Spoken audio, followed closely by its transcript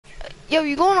Yo,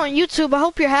 you going on YouTube? I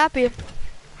hope you're happy.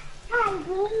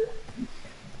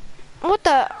 What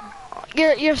the?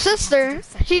 Your sister?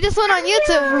 She just went on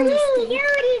YouTube.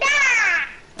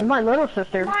 My little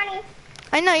sister.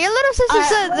 I know your little sister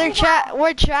said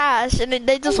we're trash, and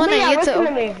they just went on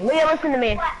YouTube. Leah, listen to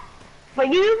me.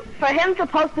 For him to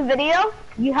post a video,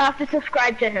 you have to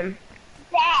subscribe to him.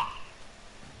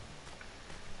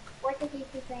 What's the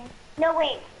YouTube name? No,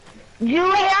 wait.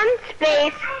 Julian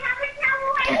space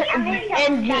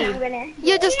and G.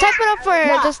 You just type it up for her.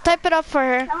 No. Just type it up for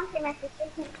her.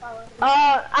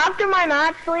 After my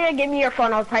match, Leah, give me your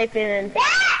phone. I'll type it in.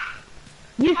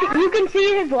 You can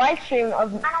see his live stream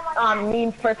of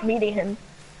me first meeting him.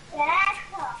 I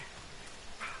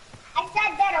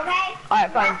said that, okay?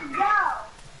 Alright, fine.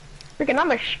 Freaking, I'm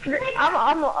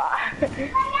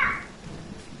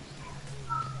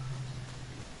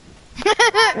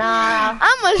nah.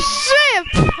 I'm a shrimp.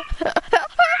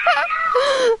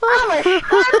 I'm a shrimp.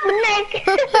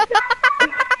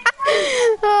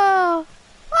 Oh,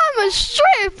 I'm a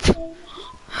shrimp.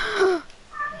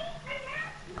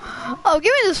 Oh,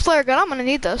 give me this flare gun. I'm gonna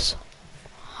need this.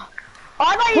 Oh,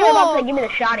 I thought you were about to give me the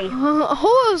shotty.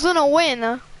 Who is gonna win?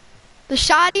 The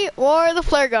shotty or the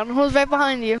flare gun? Who's right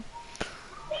behind you?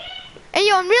 And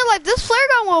yo, in real life, this flare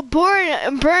gun will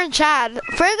burn Chad.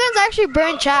 Flare guns actually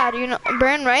burn Chad, you know,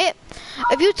 burn, right?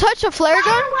 If you touch a flare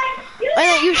gun and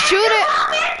then you shoot it.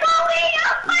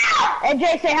 Hey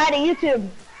Jay, say hi to YouTube.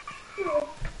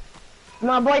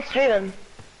 My boy's streaming.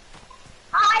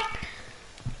 Hi.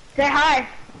 Say hi.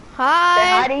 Hi. Say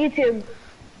hi to YouTube.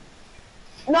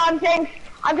 No, I'm telling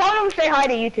him to say hi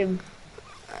to YouTube.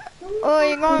 Oh,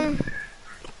 you're going.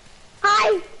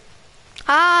 Hi.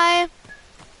 Hi.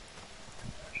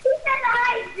 Who said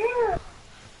hi too?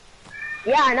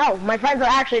 Yeah, I know. My friends are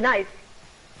actually nice.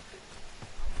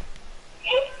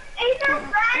 Is your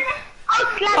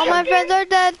friend? All my friends are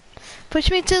dead.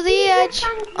 Push me to the edge.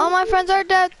 All my friends are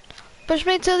dead. Push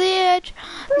me to the edge.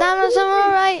 Now it's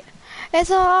alright.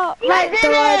 It's all right.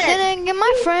 Though I didn't get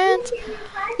my friends.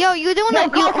 Yo, you doing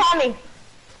that? Call Tommy.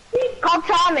 Call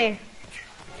Tommy.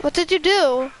 What did you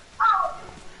do?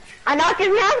 I knocked his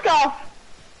mask off.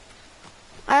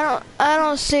 I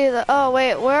don't see the. Oh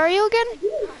wait, where are you again?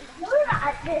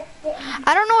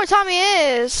 I don't know where Tommy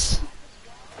is.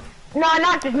 No, I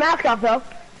knocked his mask off though.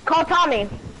 Call Tommy.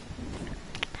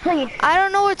 Please. I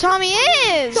don't know where Tommy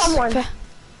is. Someone.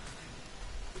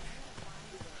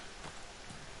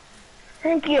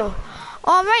 Thank you.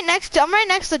 Oh, I'm right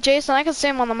next to Jason. I can see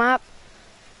him on the map.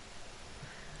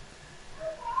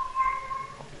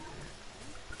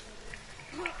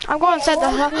 I'm going inside the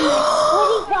house.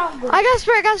 I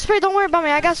got spray, don't worry about me,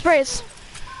 I got sprays.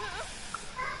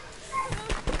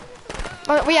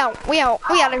 We out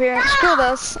of here. Screw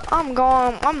this. I'm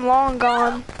gone. I'm long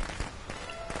gone.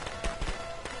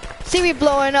 See me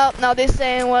blowing up, now they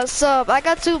saying what's up. I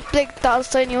got 2 big dots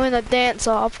saying you in a dance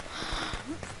off.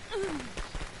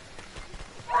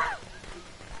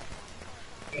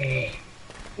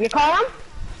 You call him?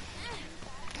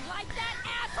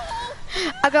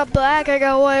 I got black, I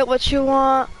got white, what you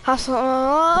want?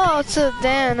 Oh, to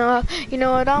Dan, you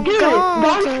know what I'm Dude, going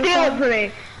don't to steal it from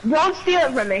me. Don't steal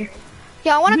it from me.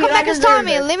 Yeah, I wanna Dude, come back as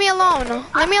Tommy. Leave me alone.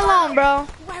 Leave me alone, bro.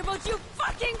 Why won't you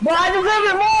fucking? Bro, I deserve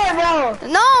it more, bro.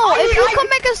 No, if you come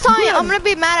back as Tommy, I'm gonna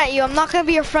be mad at you. I'm not gonna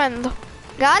be your friend.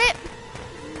 Got it?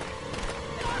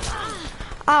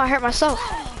 Oh, I hurt myself.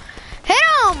 Hit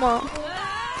him!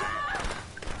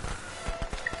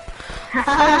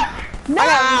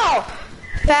 No!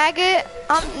 Faggot.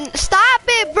 Stop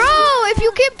it, bro! If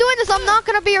you keep doing this, I'm not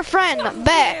gonna be your friend.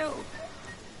 Bet.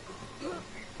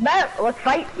 Bet, let's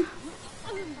fight.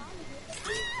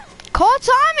 Call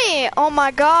Tommy! Oh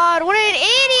my god, what an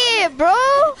idiot, bro!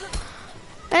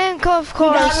 And of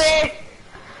course. You got me.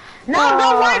 No,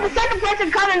 don't worry, the second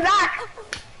person coming back.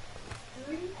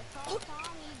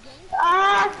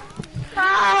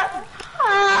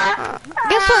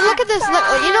 Guess what? Look at this. Look,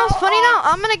 you know what's funny now?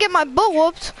 I'm gonna get my butt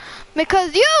whooped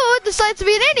because you decide to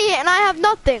be an idiot and I have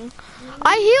nothing.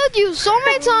 I healed you so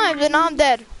many times and now I'm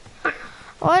dead.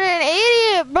 What an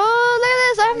idiot, bro! Look at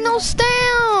this. I have no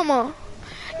stam.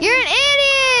 You're an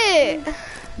idiot.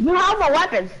 You have no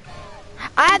weapons.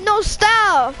 I had no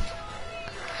stuff.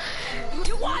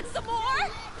 You want some more?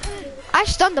 I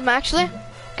stunned them actually.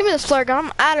 Give me this flare gun.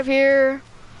 I'm out of here.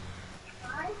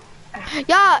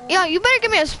 Yeah, you better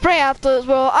give me a spray after this,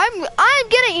 bro. I'm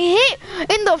getting hit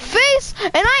in the face,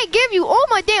 and I give you all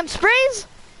my damn sprays.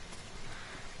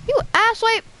 You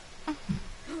asswipe.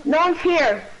 No one's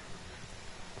here.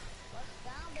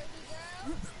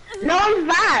 No one's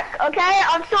back. Okay,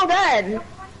 I'm still dead.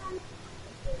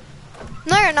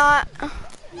 No, you're not.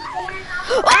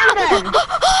 then.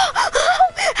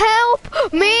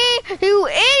 Help me, you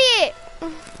idiot!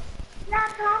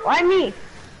 Why me?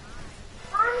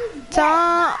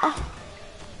 Come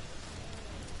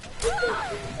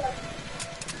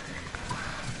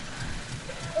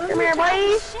Come here,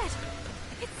 boy. Shit.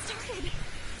 It started.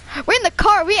 We're in the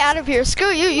car. We out of here.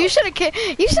 Screw you. You should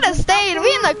have stayed.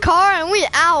 We in the car and we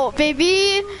out,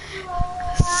 baby.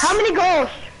 How many girls?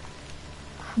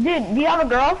 Dude, do you have a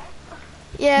girl?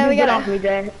 Yeah, we get got off me,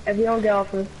 Jay. If you don't get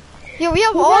off me. Yeah, we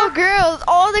have all girls.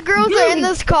 All the girls are in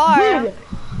this car. Dude,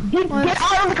 get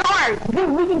out of the car. Dude,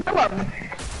 we can kill him.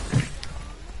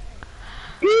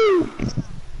 Dude,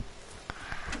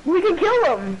 we can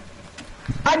kill him.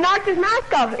 I knocked his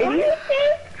mask off, idiot.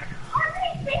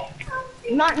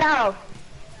 Not now.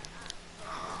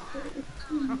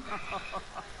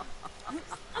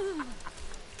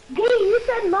 Hey, you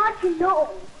said not to know.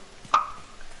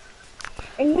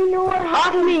 And you know what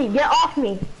Off me, get off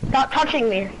me. Stop touching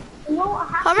me. You know what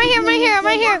I'm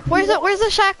right here. Where's the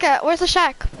shack at? Where's the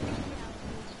shack?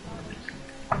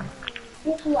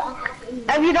 This is what happened.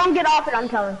 If you don't get off it, I'm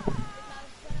telling.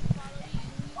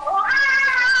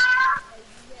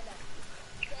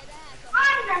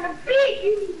 I'm gonna beat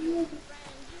you.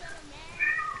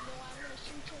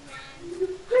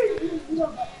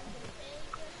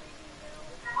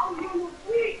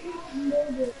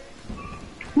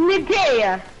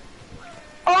 Medea,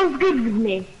 all's good with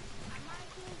me.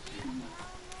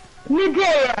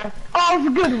 Medea, all's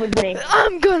good with me.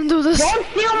 I'm gonna do this. Don't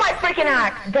steal my freaking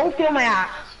axe. Don't steal my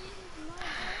axe.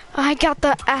 I got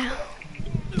the.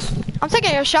 I'm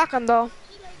taking your shotgun though.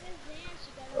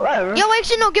 Whatever. Yo,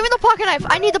 actually no. Give me the pocket knife.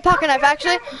 I need the pocket knife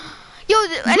actually. Yo,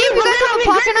 any of you guys have a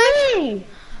pocket knife?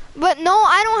 But no,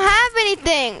 I don't have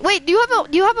anything. Wait, do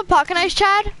you have a pocket knife,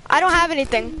 Chad? I don't have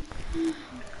anything.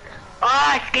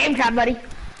 Oh, it's game time, buddy.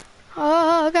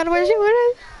 Oh God, where's you?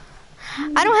 Where is?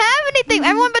 I don't have anything.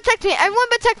 Everyone protect me. Everyone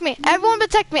protect me. Everyone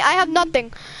protect me. I have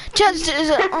nothing. Just,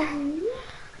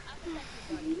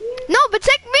 no,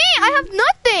 protect me. I have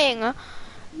nothing.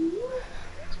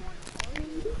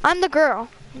 I'm the girl.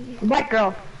 Black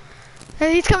girl.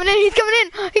 Hey, he's coming in. He's coming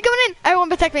in. He's coming in. Everyone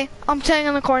protect me. I'm standing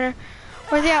in the corner.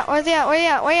 Where's he at? Where's he at? Where he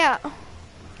at? Where he at?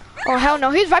 Oh hell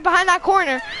no. He's right behind that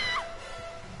corner.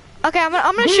 Okay, I'm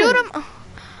gonna shoot him.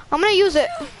 I'm gonna use it.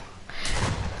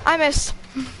 I missed.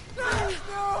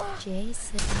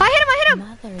 Jason, I hit him.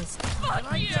 mother is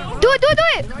Do it.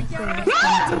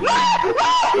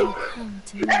 come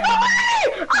to me.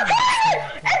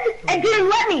 It didn't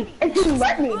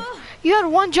let me. You had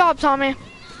one job, Tommy.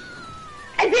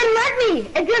 It didn't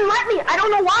let me. I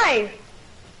don't know why.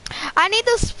 I need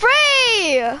the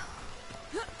spray.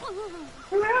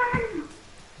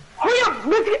 Hurry up.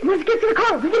 Let's get to the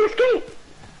car. We can escape.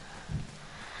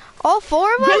 All four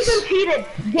of us? Jason cheated.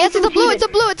 Yes, it's a blue.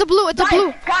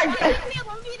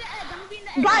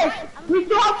 Guys, we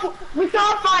still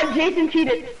have 5. Jason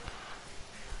cheated.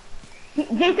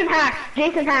 Jason hacked.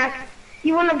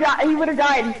 He would have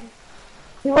died.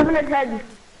 He wasn't a 10.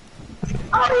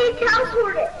 Oh, he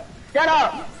teleported. Shut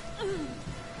up.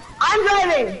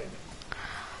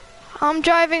 I'm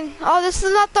driving. Oh, this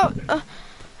is not the.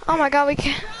 Oh my God, we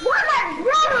can't. What a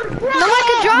brother, bro. No one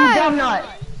can You drive. dumb nut.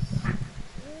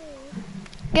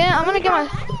 I'm gonna get my.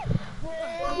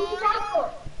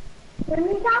 When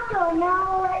we talk to him, now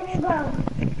I'll let you go.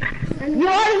 You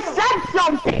already said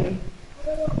something.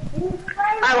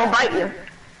 I will bite you.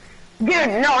 Dude,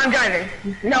 no, I'm driving.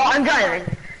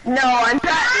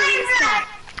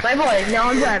 My boy, no,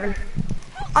 I'm driving.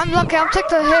 I'm lucky. I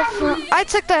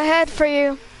took the head for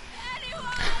you.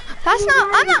 That's not.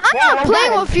 I'm not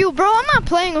playing with you, bro. I'm not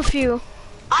playing with you.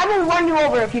 I will run you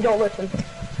over if you don't listen.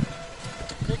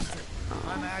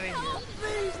 I'm out of here.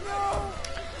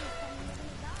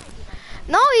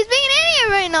 No, he's being an idiot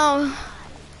right now.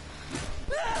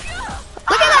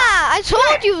 Look at that! I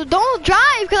told you don't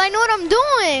drive because I know what I'm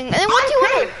doing. And then what do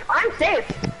you? I'm safe.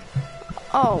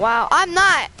 Oh wow, I'm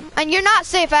not, and you're not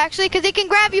safe actually because they can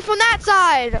grab you from that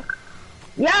side.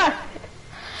 Yeah.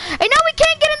 And now we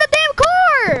can't get in the damn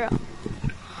car.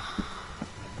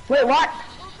 Wait, what?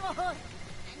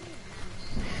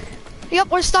 Yep,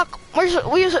 we're stuck.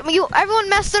 Everyone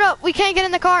messed it up. We can't get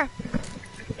in the car.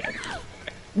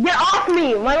 Get off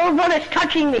me! My little brother's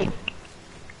touching me.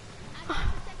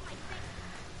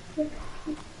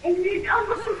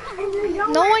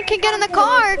 No one can get in the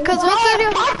car because what's that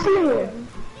do? Touch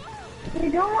me!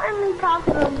 You don't let me talk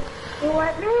to him. You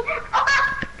let me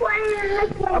play in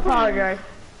this way. Apologize.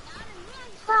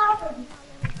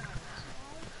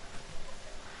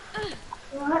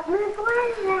 Let me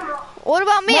play now. What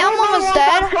about me? I'm almost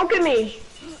dead. Stop choking me.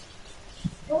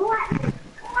 What?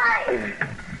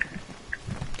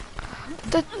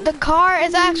 The car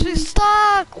is actually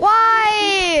stuck.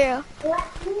 Why?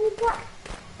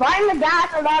 Find the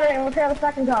gas or battery and repair the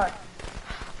second car.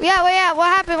 Yeah, well, yeah. What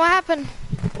happened? What happened?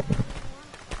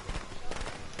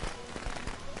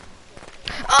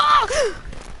 Oh!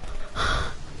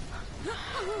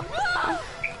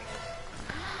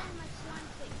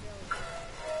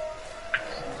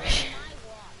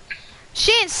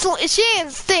 She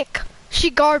ain't thick. She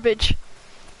garbage.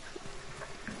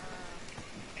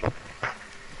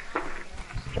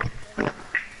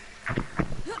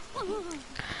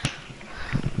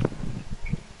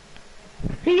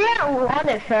 He didn't run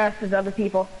as fast as other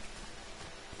people.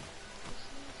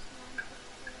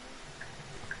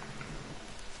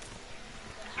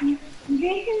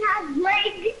 Jason has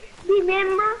legs,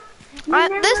 remember?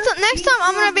 Next time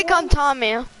I'm gonna become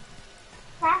Tommy.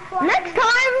 Next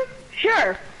time?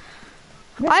 Sure.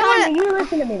 This time you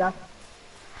listen to me though.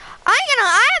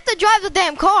 I have to drive the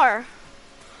damn car.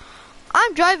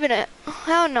 I'm driving it.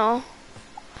 Hell no.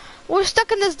 We're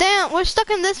stuck in this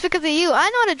because of you. I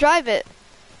know how to drive it.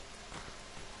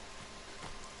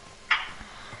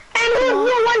 And who's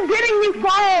the one getting you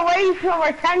far away from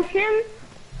attention?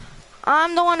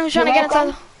 I'm the one who's trying to get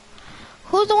inside.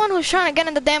 Who's the one who's trying to get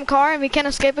in the damn car and we can't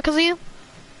escape because of you?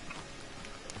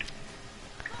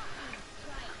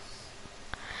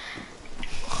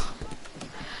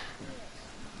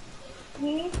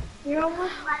 You're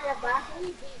almost by the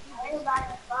bathroom. Are you by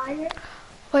the fire?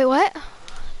 Wait, what?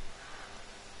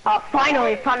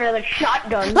 Finally, found another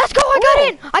shotgun. Let's go! I got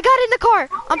in! I got in the car!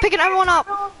 I'm picking everyone up.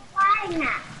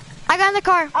 I got in the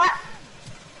car. I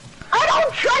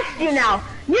don't trust you now.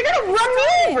 You're gonna run me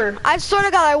over. I swear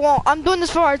to God I won't. I'm doing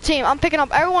this for our team. I'm picking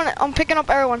up everyone.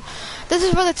 This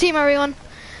is for the team, everyone.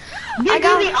 You do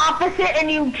the opposite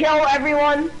and you kill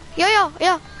everyone. Yo.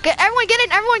 Everyone get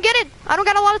in. Everyone get in. I don't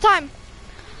got a lot of time.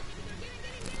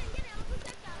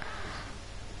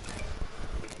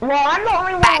 Well, I'm the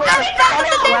only one with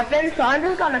a weapon, so I'm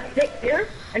just gonna sit here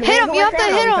and hit him. You have to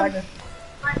hit him.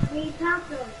 Let me talk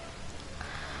to him.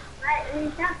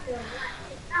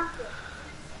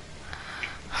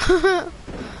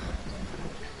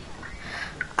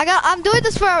 I'm doing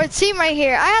this for our team right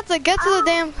here. I have to get to the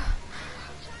damn.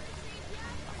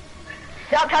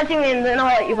 Stop touching me and then I'll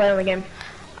let you play on the game.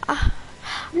 I'm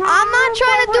not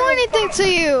trying to do anything to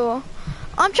you.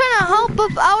 I'm trying to help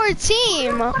up our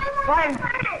team. Fine.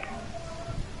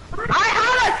 I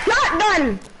have a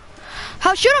shotgun.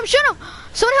 Shoot him!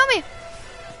 Someone help me.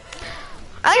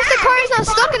 At least the car is not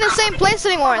stuck in the same place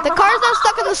anymore. The car is not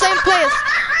stuck in the same place.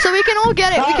 So we can all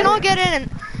get it. We can all get in.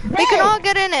 We can all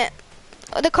get in it.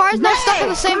 The car is not stuck in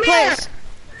the same place.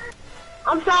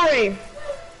 I'm sorry.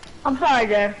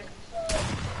 Jay.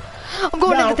 I'm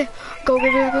going in the thing. Go.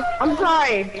 I'm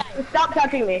sorry. Stop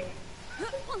touching me.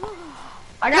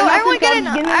 Yo, everyone get in.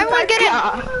 Everyone get in.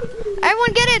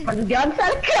 Everyone get in. Get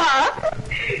inside the car.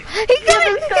 He's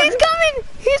coming. He's coming.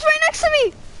 He's right next to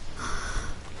me.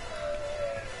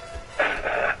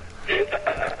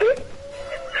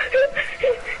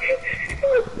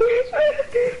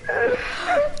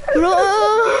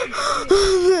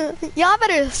 Y'all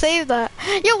better save that.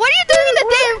 Yo, what are you doing in the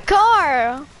damn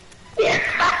car?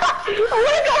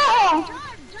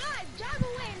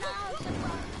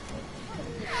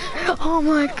 Oh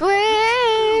my god.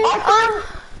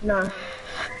 No.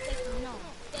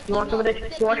 You want some of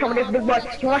this? You want some of this big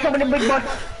butt? You want some of this big butt?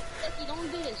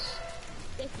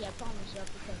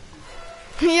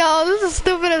 Yo, this is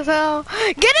stupid as hell.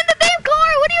 Get in the damn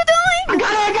car! What are you doing?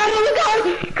 I got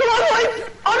it, Come on, boys!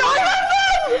 Oh no, I got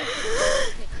it!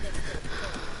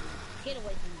 Get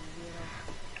away from me,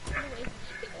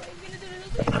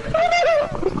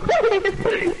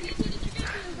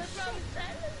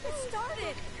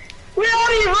 Where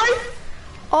are you, right?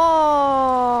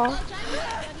 Oh.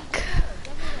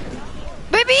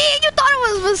 Baby, you thought it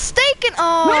was mistaken.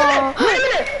 Oh. Wait a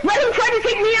minute. Let him try to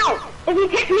take me out. If he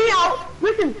takes me out,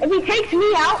 listen, if he takes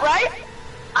me out, right?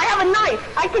 I have a knife.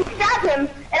 I can stab him,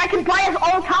 and I can buy us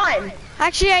all time.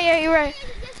 Actually, yeah, you're right.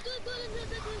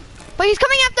 But he's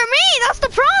coming after me. That's the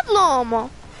problem.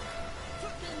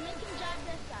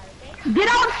 Get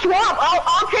out and swap.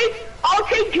 I'll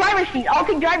take driver's seat. I'll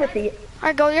take driver's seat.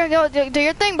 Alright, go, do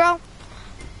your thing, bro.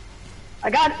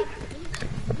 I got it.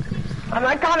 I'm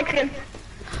iconic again.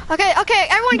 Okay,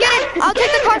 everyone get in. I'll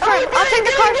take the car first.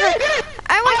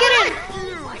 Everyone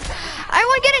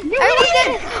get in.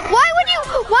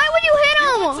 Why would you hit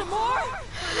him?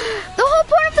 The whole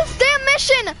point of this damn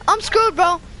mission. I'm screwed,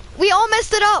 bro. We all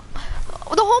messed it up.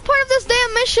 The whole point of this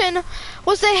damn mission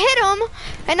was to hit him,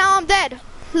 and now I'm dead.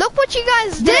 Look what you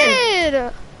guys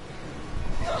did.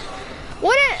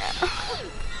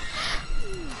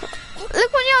 Look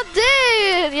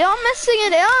it. Y'all messing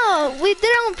it up. We did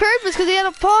it on purpose because he had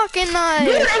a pocket knife.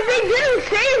 Dude, if they didn't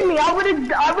save me, I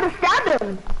would've stabbed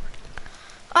him.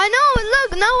 I know, and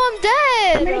look, now I'm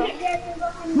dead.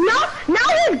 Now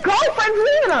his girlfriend's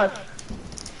leaving us.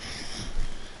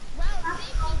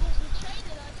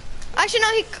 Actually, no,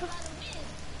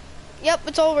 Yep,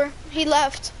 it's over. He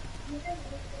left.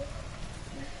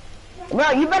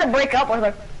 Bro, you better break up with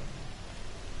her.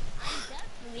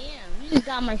 You just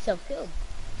got myself killed.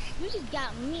 You just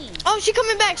got me. Oh, she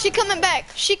coming back. She coming back.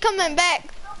 She coming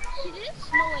back. She did?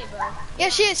 No way, bro. Yeah,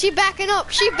 she is. She backing up.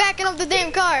 She backing up the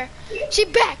damn car. She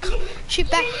back. She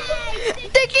back.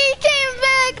 The key came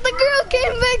back. The girl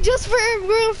came back just for her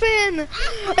girlfriend.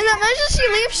 And imagine she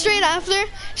leaves straight after.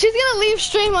 She's gonna leave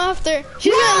straight after.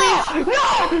 She's gonna leave. No!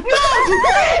 I'm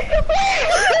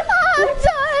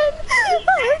done.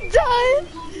 I'm done.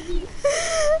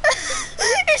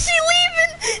 Is she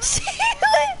leaving? She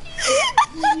leaving.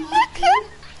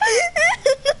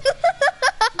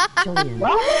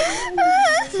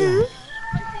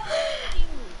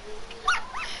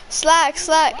 Slack.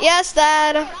 Yes,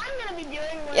 Dad.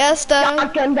 Yes,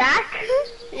 Dad. Come back.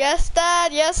 Yes,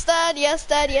 Dad. Yes, Dad. Yes,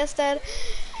 Dad. Yes, Dad.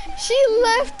 She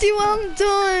left you. I'm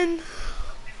done.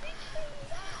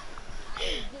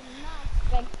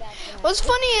 What's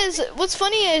funny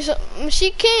is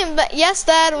she came back. Yes,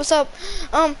 Dad. What's up?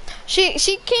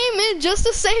 She came in just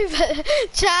to save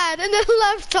Chad and then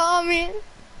left Tommy.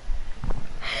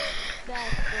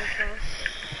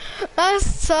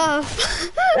 That's tough.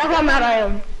 That's how mad I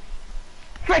am.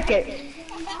 Frick it.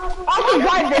 I'll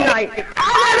survive the night.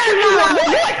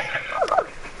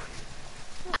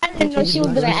 I didn't know she was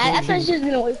gonna. I thought she was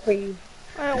gonna wait for you.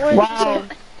 Wow.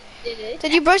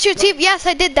 Did you brush your teeth? Yes,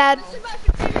 I did, Dad.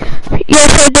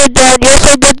 Yes, I did, Dad.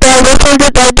 Yes, I did, Dad. Yes, I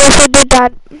did, Dad. Yes, I did,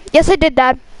 Dad. Yes, I did,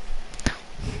 Dad.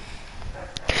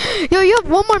 Yo, you have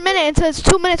 1 more minute. It says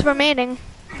 2 minutes remaining.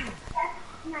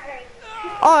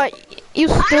 Oh, you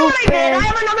stupid. I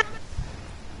have another.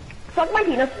 Fuck my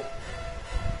penis.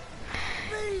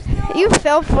 You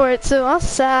fell for it too. I'm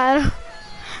sad.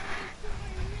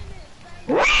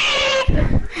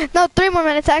 No, 3 more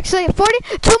minutes actually. 2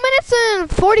 minutes and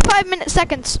 45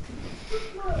 seconds.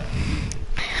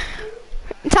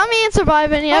 Tommy ain't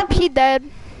surviving. Yep, he dead.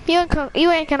 You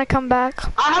ain't gonna come back.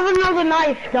 I have another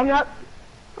knife. I'm not.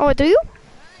 Oh, do you?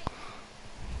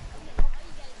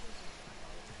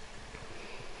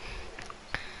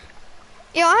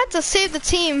 Yo, I had to save the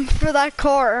team for that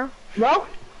car. No?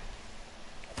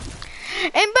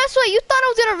 And best way, you thought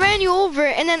I was gonna ran you over,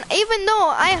 and then even though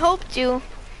I helped you,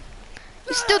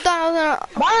 you still thought I was gonna.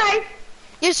 Bye.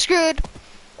 You're screwed.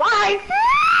 Bye.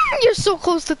 You're so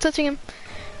close to touching him.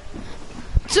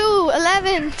 2,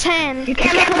 11, 10, You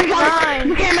can't mess with the Jordans. 9.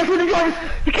 You can't mess with the Jordans.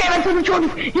 You can't mess with the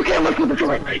Jordans. You can't mess with the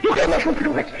Jordans. You can't mess with the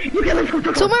Jordans. You can't mess with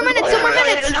the Jordans. 2 more minutes, 2 more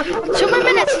minutes. 2 more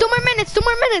minutes, 2 more minutes, 2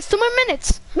 more minutes, 2 more minutes.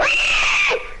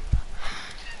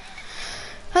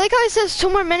 I like how he says 2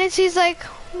 more minutes. He's like,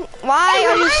 why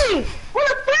are you? What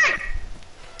the fuck?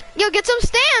 Yo, get some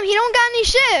stam. He don't got any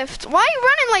shift. Why are you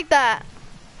running like that?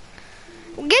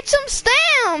 Get some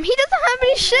stam. He doesn't have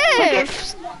any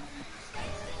shifts.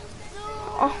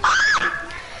 Oh.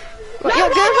 Yo,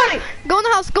 go in the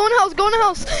house. Go in the house. Go in the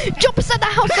house. Jump inside the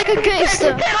house like a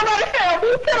gangster.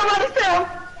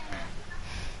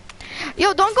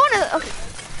 Yo, don't go in the.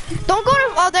 Don't go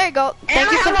to. Oh, there you go.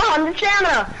 Thank you for.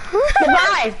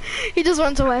 Goodbye. He just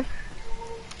runs away.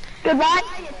 Goodbye.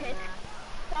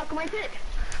 Fuck my dick.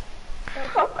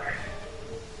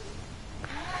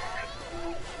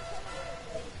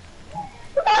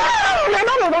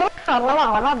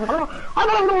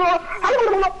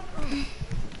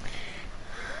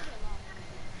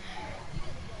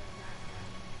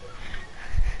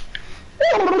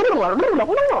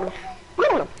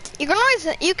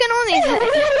 You can only,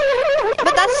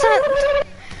 but that's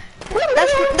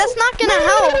not gonna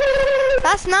help.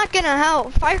 That's not gonna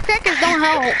help. Firecrackers don't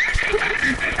help.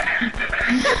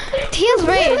 He has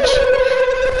rage.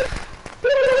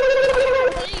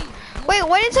 Wait,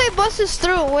 wait until he busts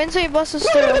through. Wait until he busts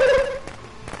through.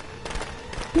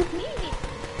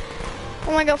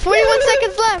 Oh my god, 41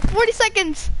 seconds left. 40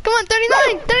 seconds. Come on,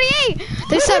 39, 38,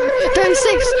 37,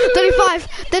 36, 35,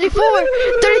 34,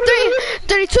 33,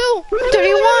 32,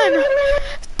 31,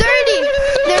 30,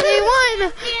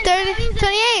 31, 30,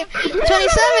 28,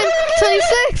 27,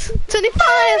 26,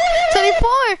 25,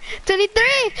 24,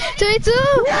 23, 22,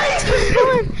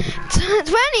 21,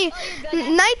 20,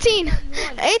 19,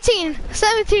 18,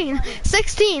 17,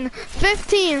 16,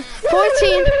 15,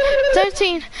 14,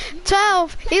 13,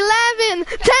 12, 11,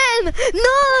 10, 9,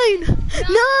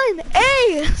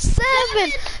 8,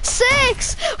 7,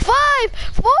 6, 5,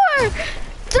 4,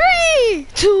 3,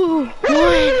 2, 1.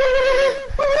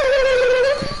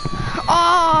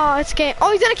 Oh, it's game.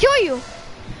 Oh, he's gonna kill you.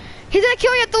 He's gonna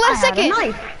kill you at the last second.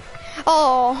 Knife.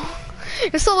 Oh,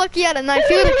 you're so lucky you had a knife.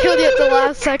 He would have killed you at the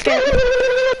last second.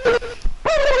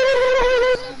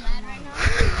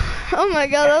 Oh my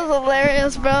god, that was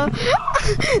hilarious, bro.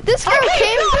 This girl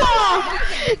came.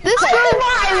 This girl.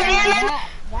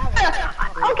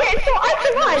 Okay, so I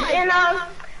survived, and I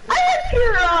went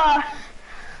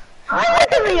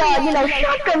to the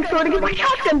shotgun store to get my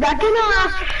shotgun back, and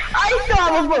I still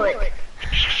have a bullet.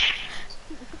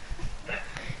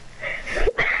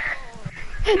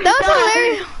 That was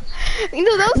hilarious. You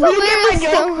know, that was hilarious.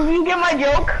 You get my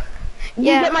joke?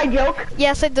 Yeah. You get my joke?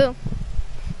 Yes, I do.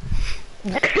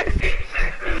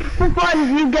 For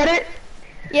fun, you get it?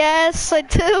 Yes, I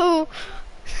do.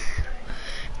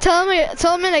 Tell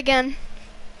him it again.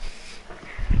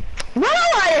 Well,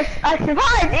 I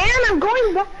survived, and I'm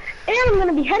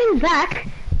gonna be heading back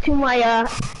to my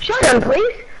shotgun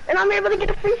place, and I'm able to get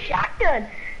a free shotgun,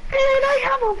 and I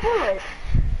have a bullet.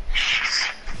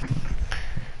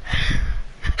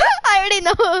 I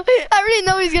already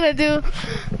know what he's gonna do.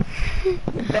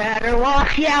 Better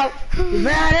watch out. You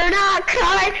better not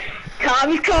cry.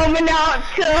 Tommy's coming out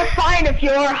to find if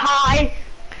you're high.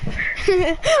 I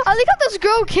think how this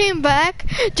girl came back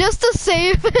just to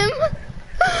save him.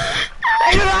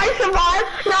 And I survived.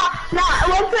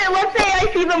 Let's say I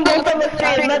see them both on the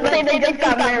street. Let's say they just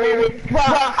got married. Well,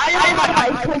 I have my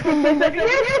eyes twitching.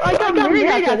 I got married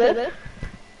after this.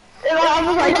 And I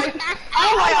was like,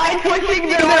 oh my eyes twitching.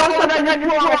 Then all of a sudden I just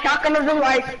pull out a shotgun and I'm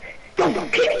like,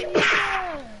 don't kill me.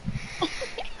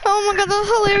 Oh my god, that's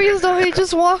hilarious though. He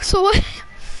just walks away.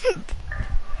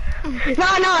 No,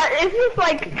 it's just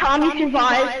like Tommy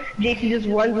survives, Jason just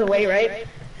runs away, right?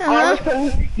 All of a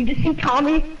sudden, you just see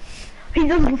Tommy, he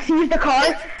just sees the car,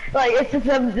 like it's just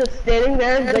them just standing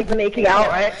there, like making out,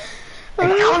 right?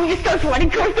 And Tommy just starts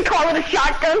running towards the car with a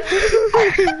shotgun.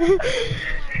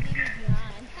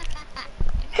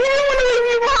 He didn't want to leave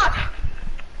me behind.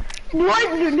 Do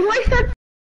I start?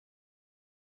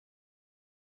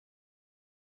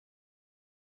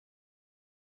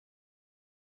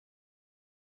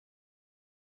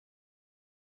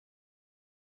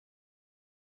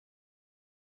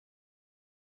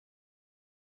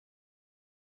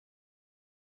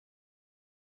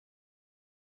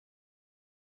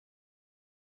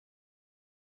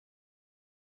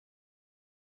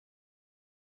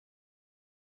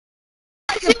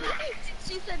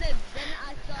 She said that then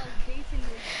I saw Jason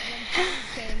when she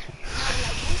came. I was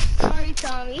like, sorry,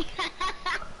 Tommy.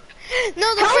 No,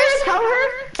 Tell her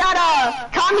that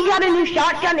Tommy got a new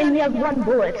shotgun and he has 1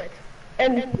 bullet.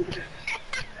 And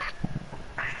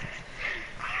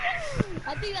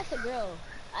I think that's a girl.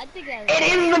 I think that it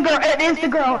is the girl. It is the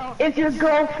girl. It's your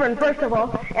girlfriend, first of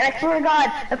all. And I swear to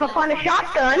God, if I find a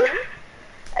shotgun,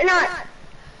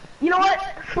 you know what?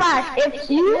 Slash, if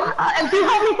you help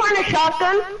me find a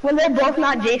shotgun when they're both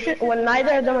not Jason, when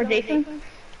neither of them are Jason,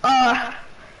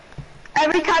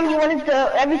 every time you wanted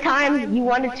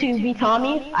to be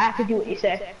Tommy, I have to do what you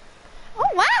say. Oh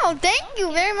wow, thank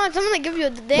you very much. I'm gonna give you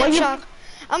a damn shock.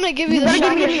 I'm gonna give you the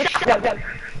shotgun.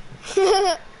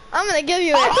 I'm gonna give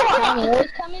you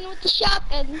it. come in with the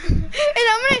shotgun. And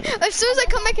I'm gonna, as soon as I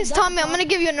come back as Tommy, I'm gonna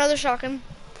give you another shotgun.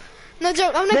 No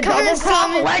joke, I'm gonna come in as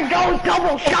Tommy. Let go,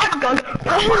 double shotgun.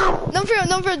 No for real,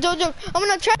 no joke. I'm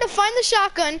gonna try to find the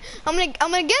shotgun. I'm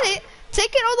gonna get it,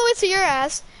 take it all the way to your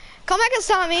ass, come back as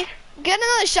Tommy, get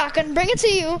another shotgun, bring it to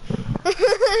you.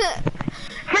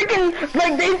 Freaking,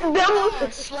 like they're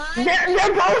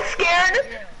both scared.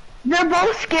 They're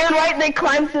both scared, right? They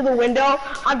climb through the window.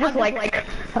 I'm just like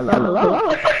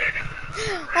hello.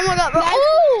 Oh my god, bro.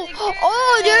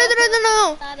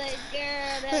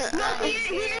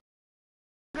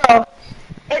 No.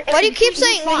 Why do you keep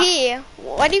saying he?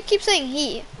 Why do you keep saying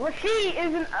he? Well, she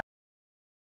isn't.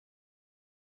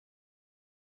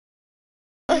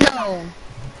 No.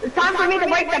 It's time for me to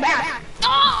break the back.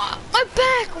 Oh, my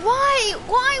back. Why?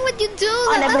 Why would you do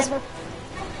that?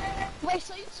 Wait,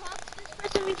 so you talked to this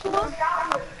person before?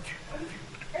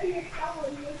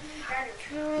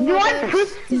 Do I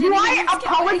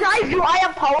apologize? Do I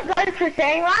apologize for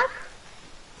saying that?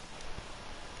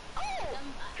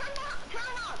 Turn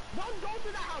around. Don't go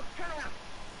to the house. Turn around.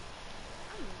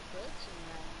 I'm glitching,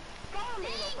 man. Follow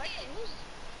me.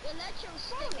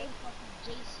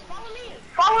 Jason.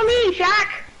 Follow me, Shaq.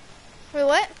 Wait,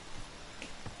 what?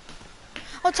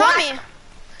 Oh, Tommy.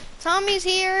 Tommy's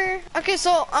here. Okay,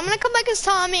 so I'm gonna come back as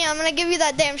Tommy. I'm gonna give you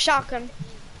that damn shotgun.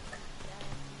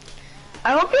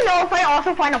 I hope you know if I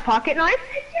also find a pocket knife,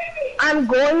 I'm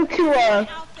going to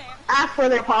ask for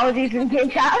their apologies in game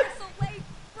chat.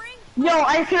 Yo,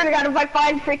 I swear to God, if I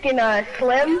find freaking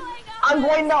Slim, I'm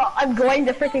going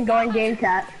to freaking go in game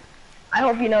chat. I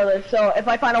hope you know this. So if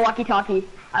I find a walkie-talkie,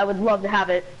 I would love to have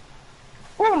it.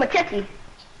 Oh, machete.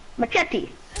 Machete.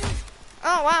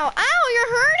 Oh wow! Ow!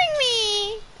 You're hurting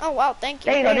me. Oh wow! Thank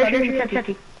you. There you go. There's your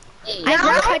machete. I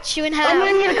will cut you in half. I'm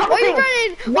gonna need a couple Where you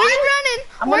things. running? Where you running?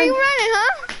 Where you running,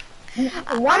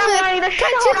 huh? One, I'm gonna need a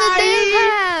cut you in the damn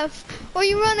half. Where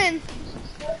you running?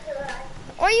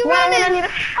 Where you running?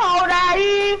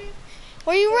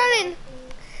 Where you running?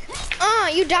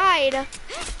 You died.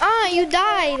 You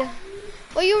died.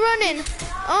 Where you running?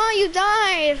 You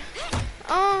died.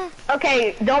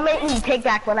 Okay, don't make me take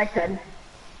back what I said.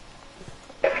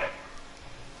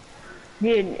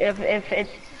 Dude, if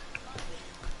it's...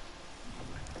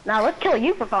 Now let's kill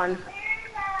you for fun.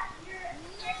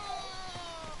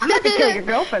 I'm about to kill your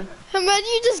girlfriend. Imagine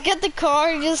you just get the car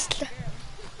and just...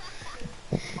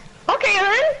 Okay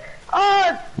then,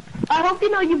 I hope you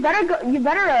know you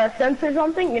better censor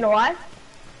something, you know why?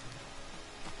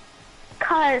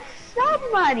 Cause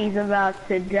somebody's about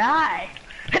to die.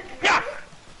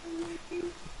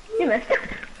 You missed.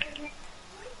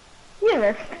 You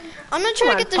missed. I'm gonna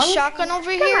try to get the shotgun over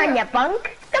here. Come on, you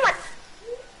punk. Come on.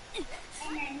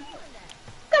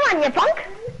 Come on, you punk.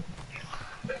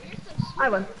 I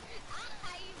won.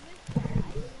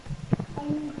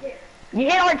 You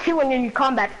hit R2 when you're in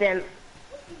combat stand.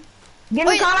 Get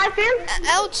in combat stand?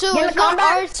 L2, it's not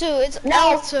R2, it's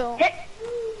L2.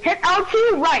 Hit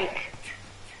L2 right.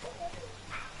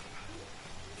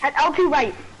 Hit L2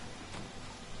 right.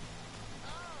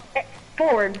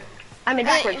 Forward. I mean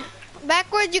backwards.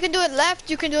 Backwards, you can do it left,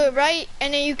 you can do it right,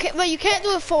 and then you can, but you can't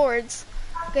do it forwards,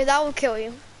 because that will kill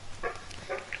you.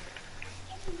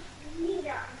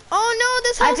 Oh no,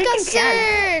 this house got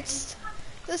searched.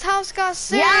 This house got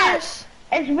searched. Yes,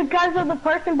 it's because of the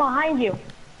person behind you.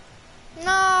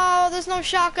 No, there's no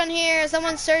shotgun here.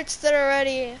 Someone searched it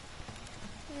already.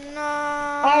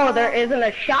 No. Oh, there isn't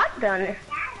a shotgun.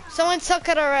 Someone took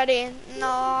it already. No.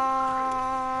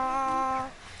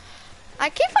 I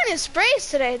keep finding sprays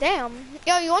today, damn.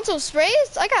 Yo, you want some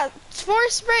sprays? I got 4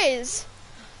 sprays.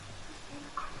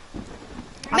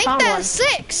 Make that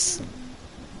 6.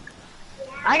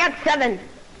 I got 7.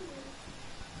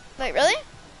 Wait, really?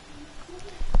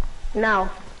 No.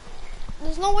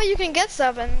 There's no way you can get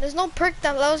 7. There's no perk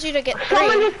that allows you to get 3.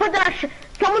 Someone just put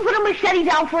someone put a machete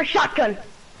down for a shotgun.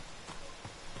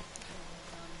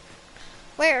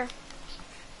 Where?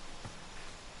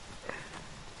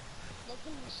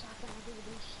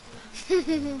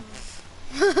 I'm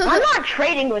not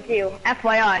trading with you,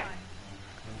 FYI.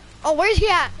 Oh, where's he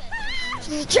at?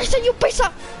 Jason, you piece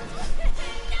of...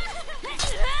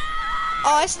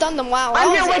 Oh, I stunned him, wow. I'm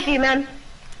here with you, man.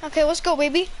 Okay, let's go,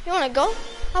 baby. You wanna go?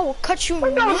 I will cut you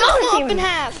up in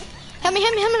half. Hit me. You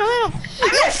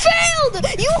failed!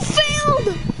 You failed!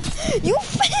 You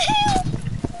failed!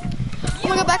 Oh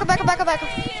my god, back up.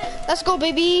 Let's go,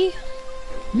 baby.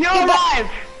 You're alive!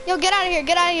 Yo, get out of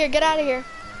here.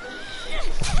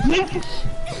 Hit him!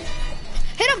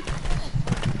 Hit him!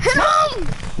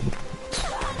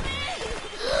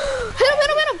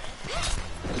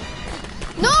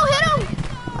 No, hit him!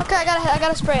 Okay, I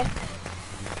got a spray.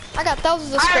 I got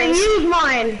thousands of sprays. I use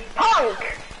mine,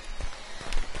 punk!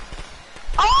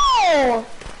 Oh!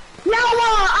 Now,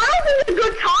 I don't think it's a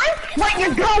good time, but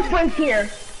your girlfriend's here.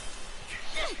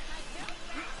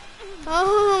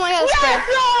 Oh my god, yes,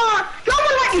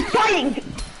 someone let you fighting!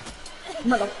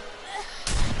 Mother.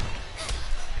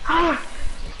 Oh,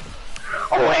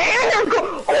 and go.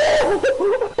 Oh!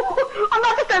 I'm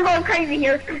about to start going crazy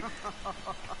here.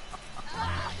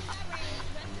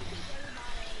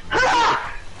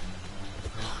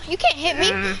 You can't hit me.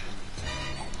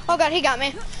 Oh god, he got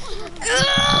me.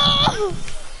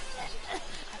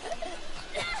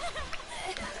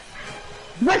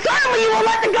 But suddenly you will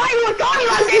let the guy who was talking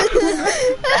about this.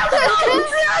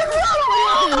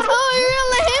 Oh, you're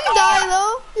gonna let him die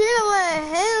though. You're gonna let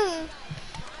him.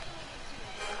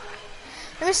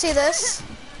 Let me see this.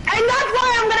 And that's why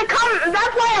I'm gonna come.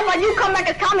 That's why when you come back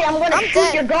as Tommy, I'm gonna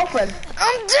shoot your girlfriend.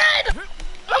 I'm dead.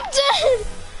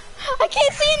 I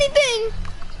can't see anything.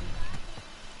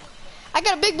 I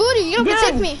got a big booty. You don't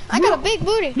protect me. I got a big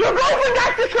booty. Your girlfriend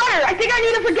got the sweater. I think I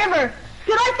need to forgive her.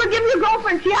 Should I forgive your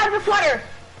girlfriend? She has a sweater.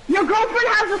 Your girlfriend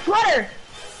has a sweater.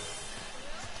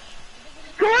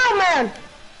 Come on, man.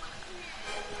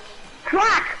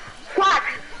 Slack.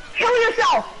 Kill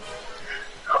yourself.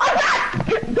 Oh, God.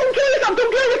 Don't kill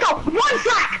yourself. One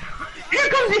slack. Here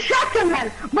comes the shotgun,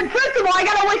 man. But first of all, I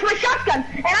gotta waste my shotgun.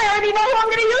 And I already know who I'm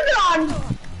gonna use it on.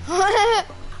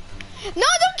 No,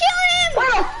 don't kill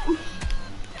him.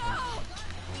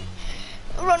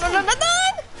 Run, run, run, run,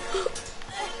 run!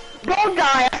 Don't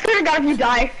die. I swear to God if you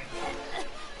die.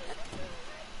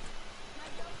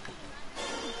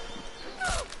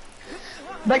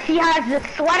 But she has this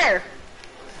sweater.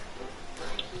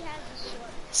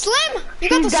 Slim, you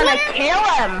got the She's gonna sweater? kill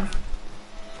him.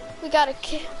 We gotta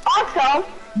kill. Also,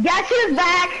 guess who's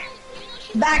back?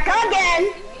 Back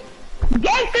again.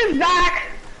 Gangster's back.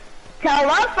 Tell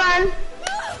love fun.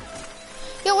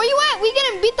 Yo, where you at? We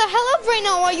getting beat the hell up right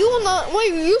now while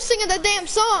you singing the damn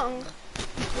song.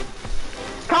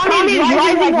 Tommy's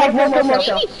rising like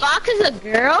Jamie Foxx is a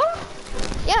girl?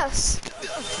 Yes.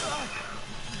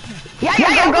 Yeah,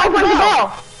 go for the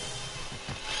ball.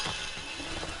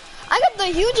 I got the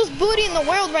hugest booty in the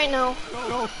world right now.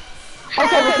 Okay,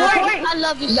 I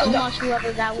love you so much,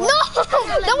 whoever that was. No,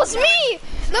 that was me.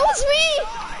 That was me.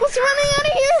 What's running out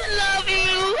of here? I love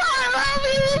you.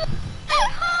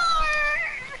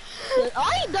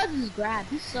 All he does is grab.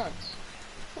 He sucks.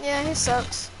 Yeah, he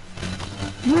sucks.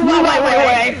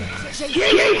 Wait.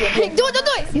 Do it.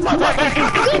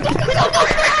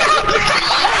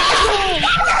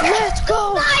 Let's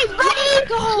go. Let's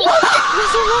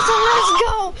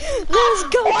go. Let's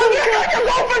go.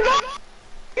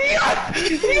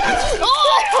 Yes!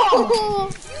 Oh!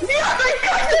 Yes, I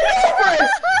cut it over!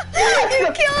 You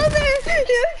killed her.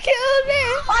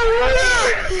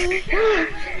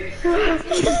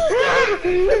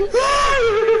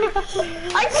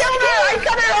 I killed her! I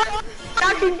cut her off!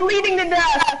 Now she's bleeding to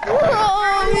death!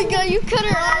 Oh my God, you cut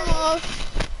her arm off.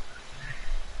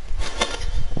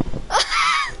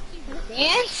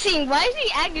 Dancing? Why is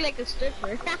he acting like a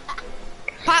stripper?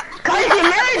 Pop. Cause you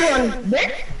married one,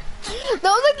 bitch! That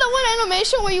was like the one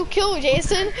animation where you kill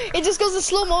Jason. It just goes in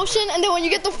slow motion, and then when you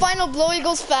get the final blow, it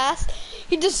goes fast.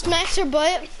 He just smacks your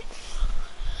butt.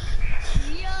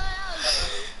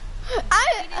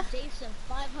 Jason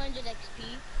 500 XP.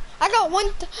 I got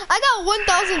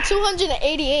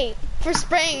 1,288 for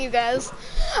spraying you guys.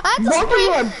 I had to Both of spray. you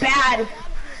are bad.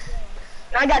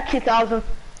 I got 2,000.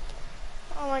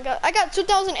 Oh my God, I got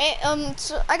 2,008.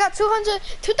 I got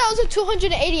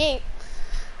 2,288.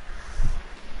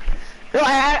 No,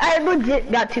 I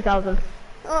legit got 2,000.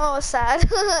 Oh, sad. I put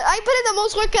in the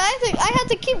most work. I had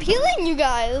to keep healing you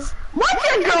guys. What's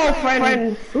your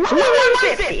girlfriend? Level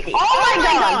 150. Oh my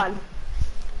God.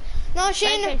 No, she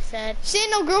Like I ain't. said. She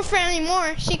ain't no girlfriend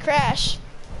anymore. She crashed.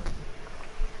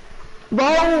 Bro.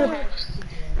 No,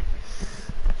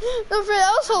 that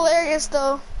was hilarious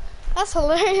though. That's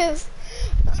hilarious.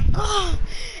 Oh,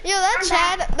 yo,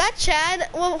 that Chad,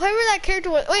 well, whoever that character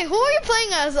was. Wait, who are you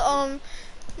playing as?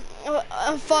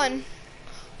 Fun.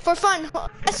 For fun.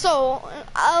 So,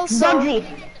 also.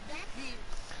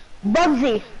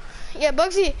 Bugsy. Yeah,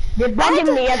 Bugsy. They're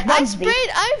bugging me as Bugsy.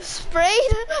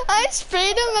 I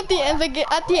sprayed him at the end.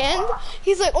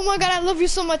 He's like, oh my God, I love you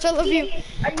so much, I love you.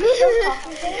 And then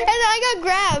I got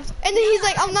grabbed. And then he's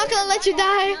like, I'm not gonna let you die.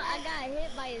 I got hit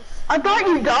by his. I thought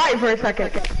you died for a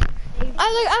second.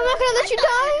 I'm not gonna let you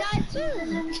die.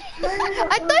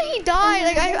 I thought he died.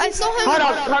 Like I saw him. Hold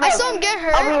on. I saw him get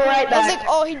hurt. I'll be right I was back. like,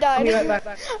 oh, he died. I'll be right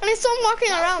back. And I saw him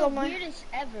walking around. I'm like, Weirdest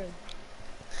ever.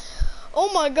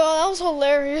 oh my God, that was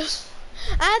hilarious.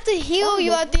 I had to heal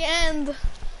you at the end.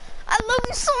 I love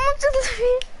you so much.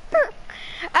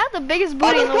 I had the biggest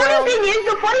booty in the world.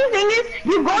 The funny thing is,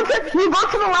 you go to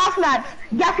the last match.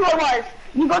 Guess who I was?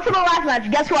 You go to the last match.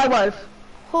 Guess who I was?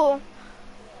 Who?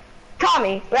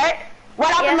 Tommy, right? What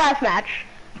happened Yeah. last match?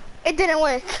 It didn't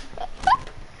work.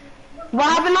 What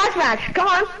happened last match? Come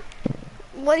on.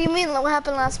 What do you mean? What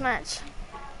happened last match?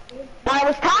 I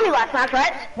was Tommy last match,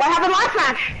 right? What happened last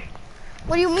match?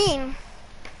 What do you mean?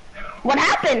 What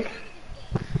happened?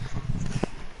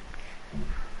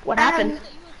 What happened?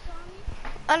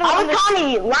 I don't I was understand.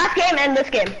 Tommy last game and this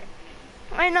game.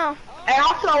 I know. And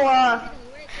also,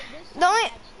 The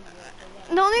only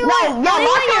no, way last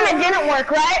time you're- it didn't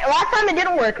work, right? Last time it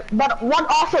didn't work, but what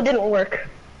also didn't work?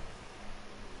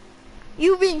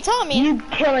 you being Tommy. You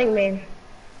killing me.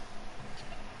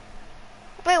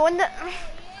 Wait, I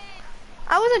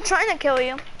wasn't trying to kill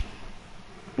you.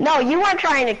 No, you weren't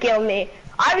trying to kill me.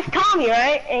 I was Tommy,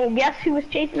 right? And guess who was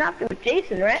chasing after me?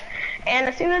 Jason, right? And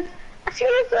as soon as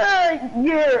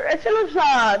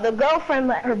the girlfriend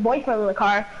let her boyfriend in the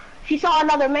car, she saw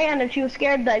another man and she was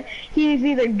scared that he was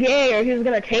either gay or he was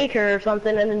gonna take her or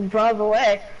something, and then drove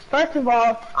away. First of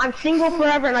all, I'm single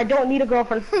forever and I don't need a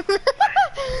girlfriend.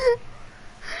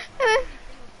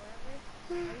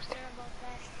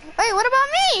 Hey, what about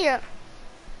me?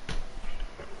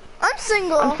 I'm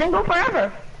single. I'm single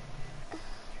forever.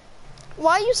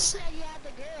 Why you?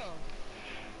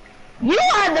 You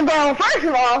had the girl, first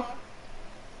of all.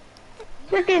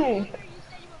 Freaking.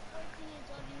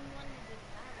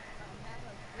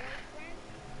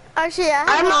 Actually,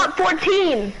 I'm not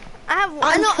 14.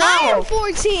 I am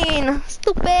 14.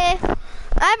 Stupid. I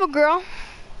have a girl.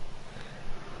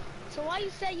 So why you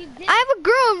say you did? I have a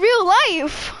girl in real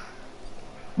life.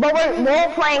 But we're role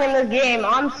playing in this game.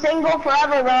 I'm single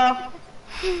forever, bro.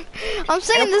 I'm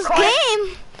saying this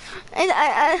game. And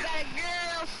I got a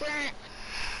girlfriend.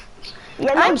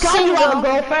 Yeah, no, I'm God, you have single. a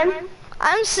girlfriend?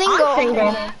 I'm single. I'm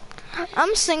single.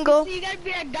 I'm single. So you gotta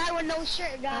be a guy with no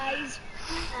shirt, guys.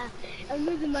 I'm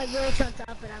losing my girl on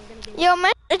top, and I'm gonna get. Yo,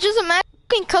 man, just imagine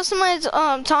you can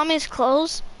customize Tommy's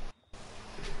clothes.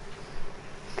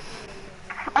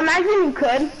 Imagine you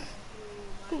could.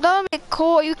 That would be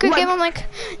cool. You could What? give him like,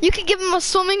 you could give him a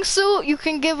swimming suit. You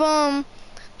can give him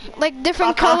like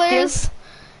different A costume? colors.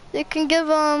 You can give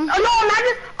him.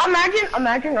 Oh no!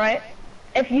 Imagine, right?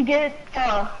 If you get,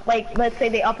 like, let's say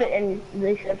they up it and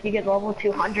if you get level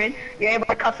 200, you're able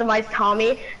to customize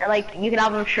Tommy, and like you can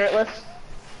have him shirtless.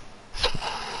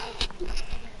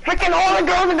 Freaking all the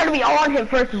girls are gonna be on him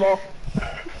first of all.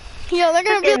 Yeah, they're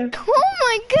gonna be Freaking- like, oh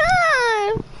my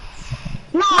god.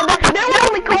 No, they're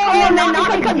only calling him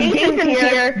not because Jason's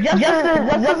here, just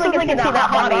so they can see that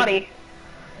hot body.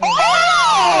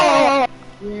 Oh!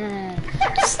 Yeah.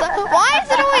 Stop. Why is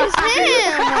it always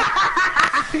him?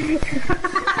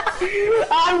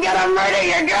 I'm gonna murder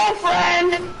your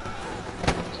girlfriend!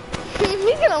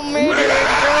 He's gonna murder your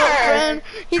girlfriend.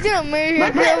 He's gonna murder your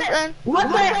girlfriend.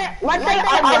 Let's say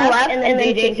I left and then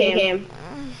Jason came.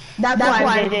 That's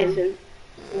why I'm Jason.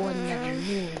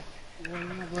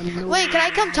 Wait, can I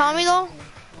come Tommy though?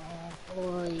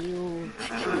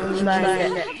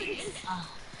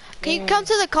 Can you come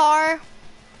to the car?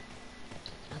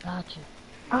 I got you.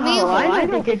 Oh, I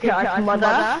didn't get touched,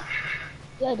 mother.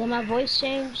 Yeah, did my voice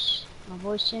change? My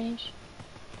voice change?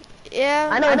 Yeah.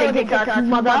 I know I didn't get touched,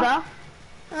 mother.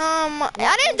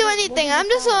 I didn't do anything. I'm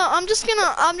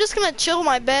just gonna chill in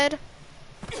my bed.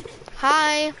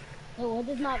 Hi. Hey,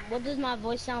 what does my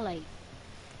voice sound like?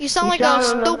 You sound like a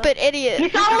stupid idiot. You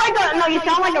sound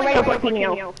like a radio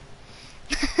 14-year-old.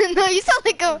 No, you sound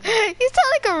like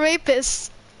a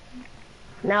rapist.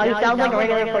 Now he sounds like a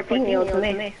regular 14-year-old to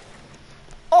me.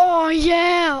 Oh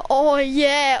yeah, oh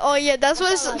yeah, oh yeah. That's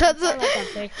what. That's.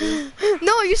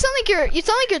 No, you sound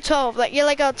like you're 12. Like you're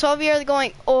like a 12-year-old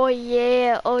going, oh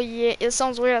yeah, oh yeah. It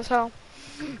sounds weird as hell.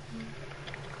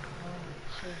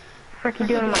 What you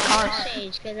doing in my car?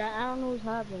 Change, cause I don't know what's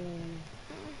happening.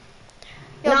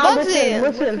 Yo, No, Bugsy.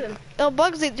 listen. Yo,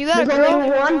 Bugsy, do you got a There's only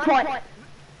girl? one point.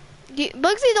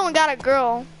 Bugsy don't got a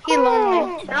girl. He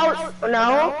lonely.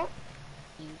 No.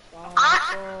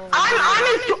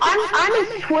 I'm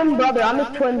his twin brother. I'm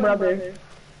his twin brother.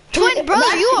 Twin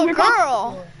brother, you a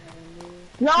girl.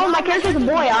 No, my character's a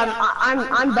boy.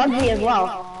 I'm Bugsy as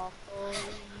well.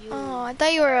 Oh, I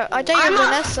thought you were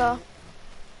Vanessa.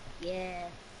 Yeah.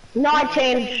 No, I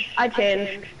changed.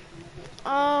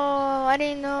 Oh, I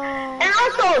didn't know. And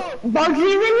also, Bugsy's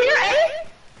in here, eh?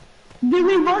 Give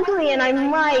me Bugsy and I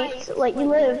might let you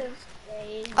live.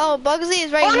 Oh, Bugsy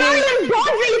is right Oh, not here. even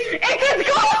Bugsy! It's his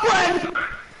girlfriend!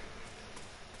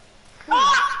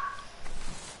 Ah!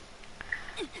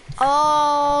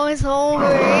 Oh, it's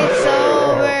over. It's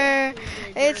over.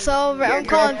 It's over. I'm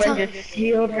calling Tom. Just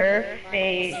sealed her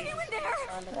face. Anyone there?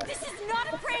 This is not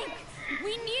a prank.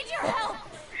 We need your help.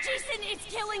 Jason is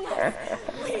killing us.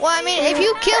 Well, I mean, if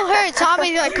you kill her,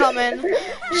 Tommy's gonna come in.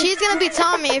 She's gonna be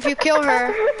Tommy if you kill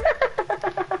her.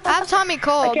 I have Tommy My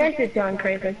cold. character's going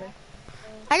crazy.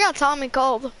 I got Tommy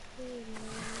cold.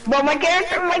 But my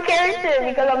character,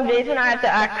 because I'm Jason, I have to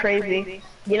act crazy.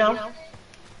 You know?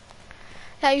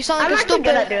 Yeah, you sound I'm like a actually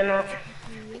good at stupid. doing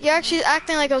that. You're actually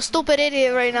acting like a stupid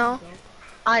idiot right now.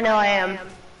 I know I am.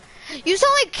 You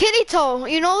sound like Kitty Toe.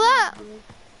 You know that?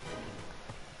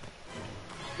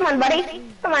 Come on, buddy.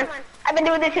 Come on. I've been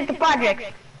doing this since the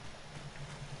project.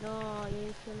 No, you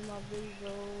ain't killing my baby,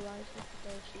 bro.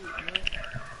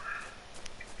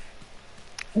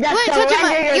 You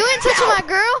ain't touching my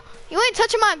girl. You ain't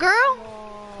touching my girl.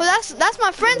 Well, that's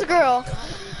my friend's girl.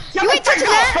 You ain't touching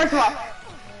that. First of all.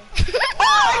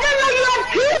 Oh, I didn't know you had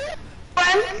two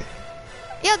friends.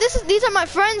 Yeah, these are my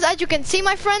friends. As you can see,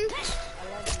 my friend.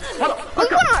 Oh,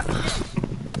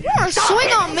 you wanna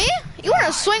swing on me? You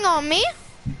wanna swing on me?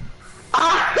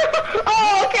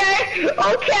 Oh, okay.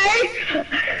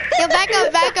 Yo,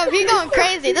 back up. He going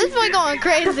crazy. This boy going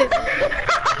crazy.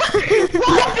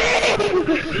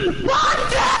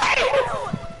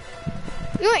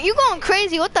 You going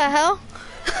crazy? What the hell?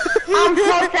 I'm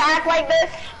supposed to act like this?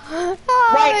 Oh,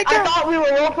 Like, my I God. thought we were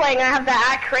role playing and I have to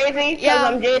act crazy because Yeah.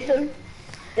 I'm Jason.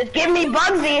 Just give me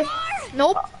Bugsy.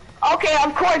 Nope. Okay,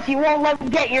 of course, you won't let me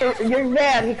get your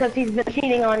van because he's been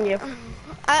cheating on you.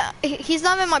 He's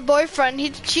not even my boyfriend.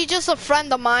 She's just a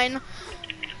friend of mine.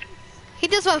 He's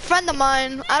just a friend of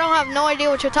mine. I don't have no idea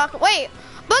what you're talking. Wait,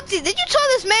 Bugsy, did you tell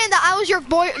this man that I was your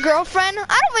girlfriend?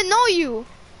 I don't even know you.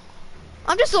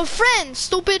 I'm just a friend,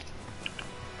 stupid.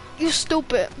 You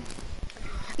stupid.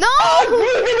 No! Oh,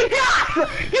 you're the gas!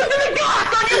 You're the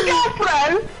gas on your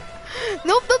girlfriend!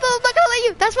 Nope, I'm not gonna let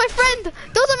you. That's my friend.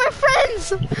 Those are my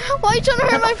friends. Why are you trying to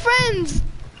hurt my friends?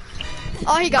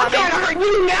 Oh, he got me. I'm trying to hurt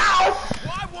you now!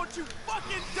 Why won't you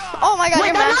fucking die? Oh my god, Wait,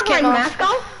 your mask came off. mask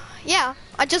off? Yeah,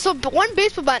 I just saw one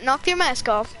baseball bat knocked your mask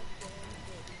off.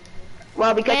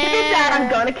 Well, because you did that, I'm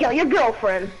gonna kill your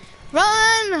girlfriend.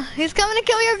 Run! He's coming to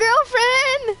kill your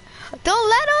girlfriend! Don't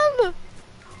let him!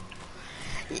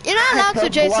 You're not allowed to,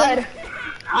 Jason. Blood.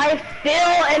 I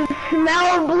feel and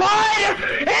smell blood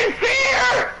and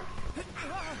fear!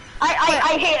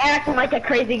 I hate acting like a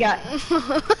crazy guy.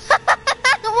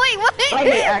 Wait, what? I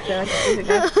hate acting like a crazy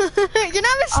guy. You're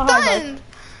not stunned.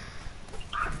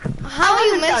 How are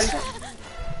you miss?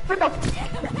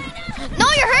 No,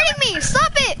 you're hurting me!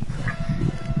 Stop it!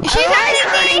 She's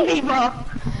hurting me! People.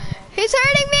 He's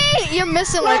hurting me! You're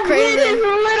missing like Get crazy. his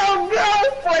little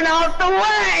girlfriend out the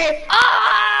way!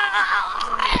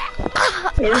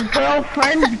 His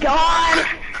girlfriend's gone!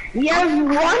 Yes,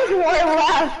 one more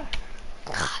left!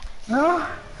 Oh,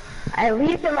 at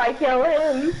least if I kill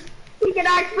him, he can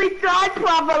actually talk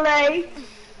properly!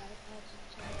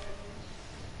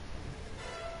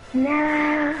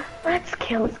 Nah, let's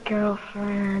kill his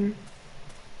girlfriend.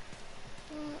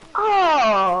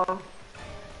 Oh!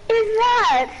 Is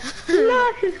that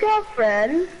not his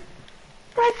girlfriend?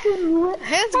 That's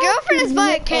his girlfriend is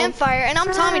by a campfire, and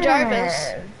I'm Tommy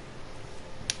Jarvis.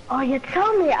 Oh, you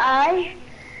told me,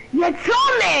 You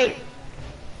told me!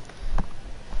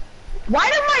 Why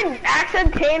did my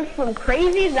accent change from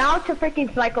crazy now to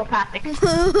freaking psychopathic?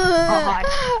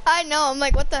 Oh, I know, I'm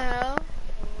like, what the hell?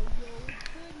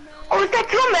 oh, is that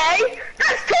Tommy?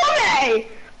 That's Tommy!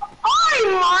 Oi,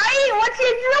 mate! What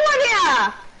you doing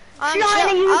here? Trying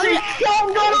to use a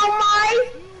shotgun on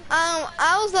me? I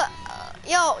was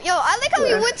yo, I like how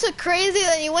you went to crazy,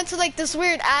 then you went to like this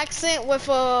weird accent with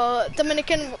a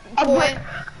Dominican boy.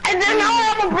 And then now I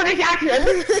have a British accent.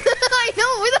 I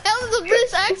know, where the hell did the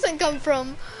British accent come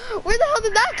from? Where the hell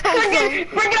did that come from?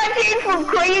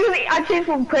 I changed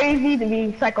from crazy to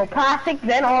being psychopathic,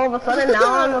 then all of a sudden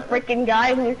now I'm a freaking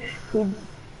guy who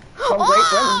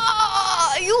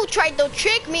oh, you tried to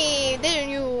trick me, didn't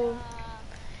you?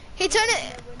 He turned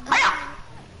it.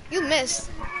 You missed.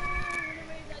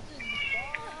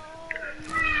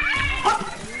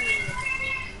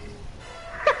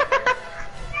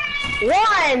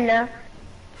 One,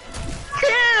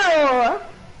 two.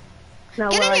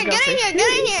 Get in here! Get in here! Get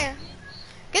in here!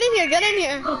 Get in here! Get in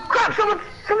here! Crap! Someone's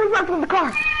running from the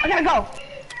car. I gotta go.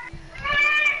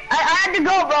 I had to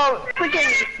go, bro. Freaking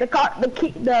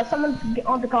someone's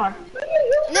on the car.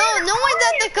 No one's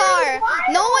at the car.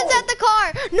 No one's at the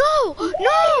car. No.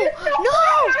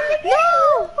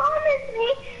 Promise me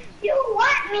you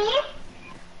want me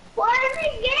for the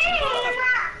game.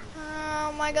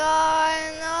 Oh my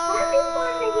god, no.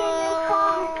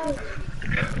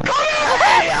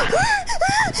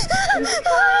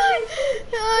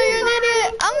 Oh, you're an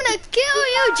idiot. I'm gonna kill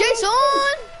you, Jason.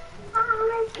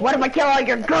 What if I kill all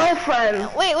your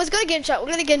girlfriends? Wait, let's go to game chat.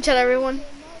 We're gonna game chat, everyone.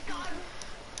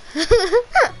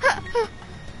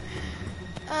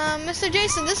 Mr.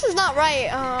 Jason, this is not right.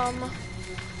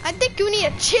 I think you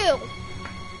need to chill.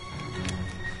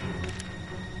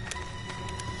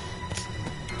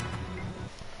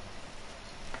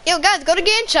 Yo, guys, go to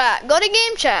game chat. Go to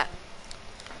game chat.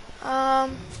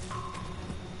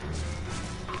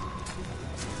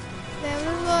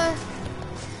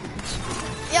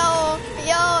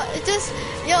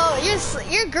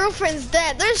 Your girlfriend's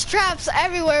dead. There's traps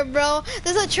everywhere, bro.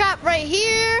 There's a trap right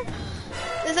here.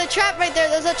 There's a trap right there.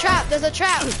 There's a trap. This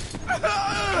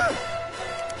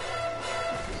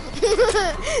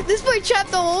boy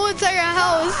trapped the whole entire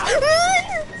house.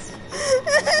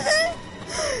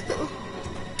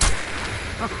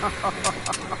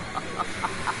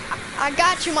 I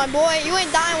got you, my boy. You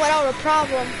ain't dying without a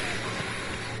problem.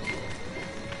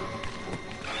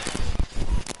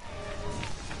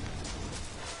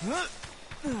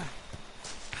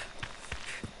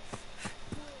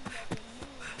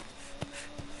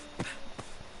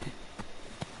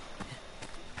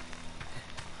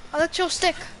 Electro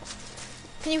stick.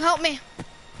 Can you help me?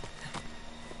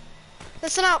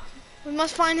 Listen up. We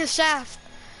must find his shaft.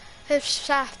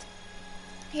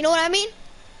 You know what I mean?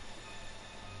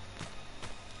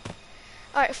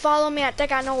 Alright, follow me. I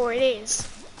think I know where it is.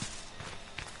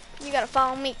 You gotta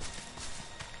follow me.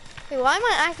 Wait, why am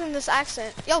I acting this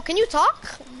accent? Yo, can you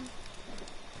talk?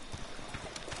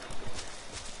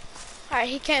 Alright,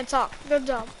 he can't talk. Good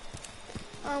job.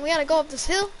 We gotta go up this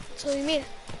hill until we meet it.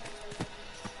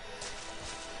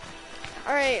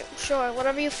 Alright, sure,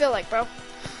 whatever you feel like, bro.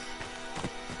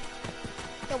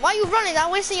 Yo, why you running?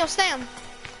 Not wasting your stam.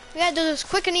 We gotta do this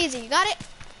quick and easy. You got it?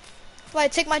 Well,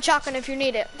 take my shotgun if you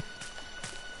need it.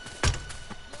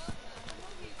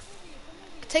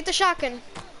 Take the shotgun.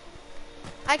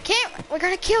 I can't. We're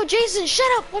gonna kill Jason. Shut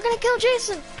up. We're gonna kill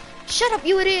Jason. Shut up,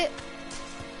 you idiot.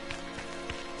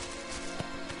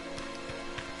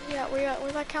 Yeah,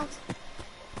 where's that count?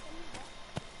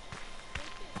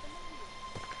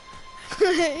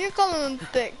 You're calling him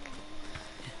thick.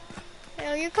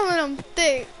 Yeah, you're calling him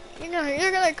thick.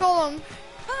 You're gonna call him.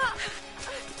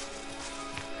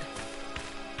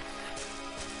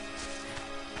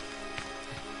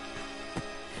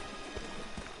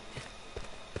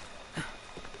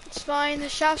 It's fine. The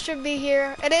shop should be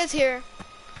here. It is here.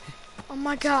 Oh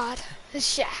my God, the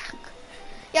shack.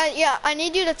 Yeah. I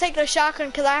need you to take the shotgun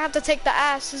because I have to take the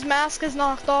ass. His mask is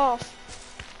knocked off.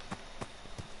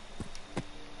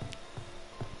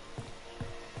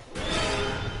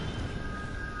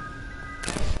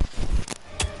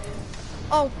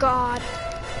 Oh God.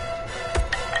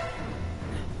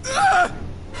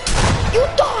 You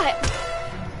thought!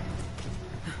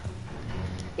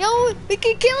 Yo, we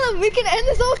can kill him. We can end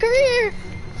this whole career.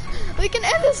 We can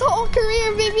end this whole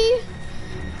career, baby.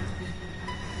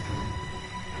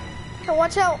 Yo,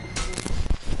 watch out.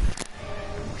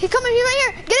 He coming here right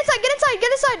here. Get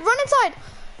inside, run inside.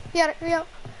 Yeah.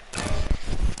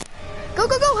 Go,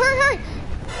 hurry.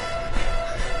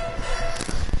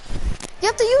 You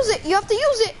have to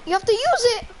use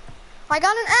it. I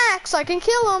got an axe, I can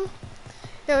kill him.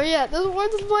 Yo, yeah,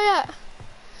 where's this boy at?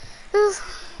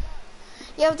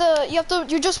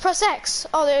 You just press X.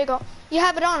 Oh, there you go. You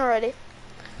have it on already.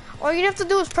 All you have to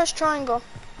do is press triangle.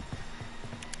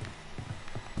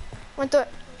 Went through it.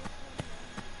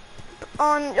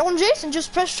 On Jason,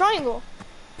 just press triangle.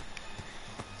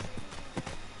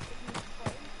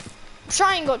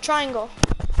 Triangle.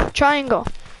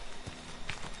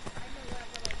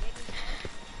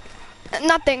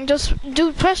 Nothing, just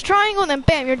press triangle and then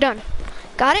bam, you're done.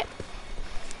 Got it?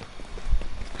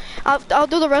 I'll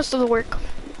do the rest of the work.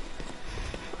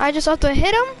 I just have to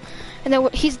hit him and then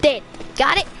he's dead.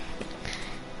 Got it?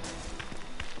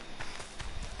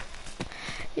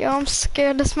 Yo, I'm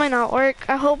scared this might not work.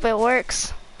 I hope it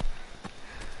works.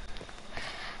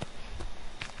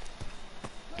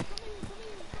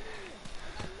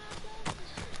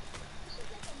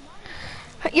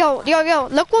 Yo,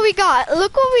 look what we got.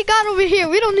 Look what we got over here.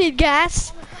 We don't need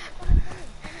gas.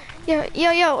 Yo,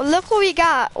 look what we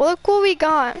got. Yo,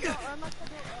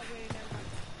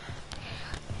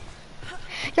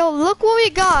 look what we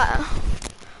got.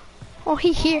 Oh,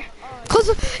 he here.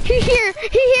 He here.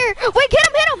 Wait, hit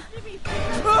him.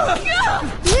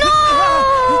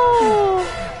 No!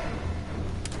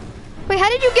 Wait, how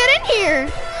did you get in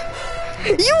here?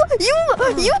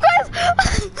 You guys,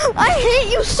 I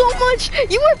hate you so much.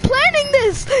 You were planning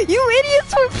this. You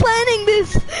idiots were planning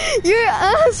this. You're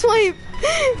asswipe.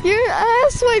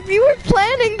 You were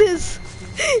planning this.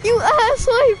 You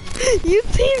asswipe. You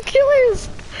team killers.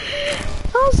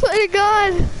 I swear to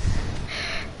God.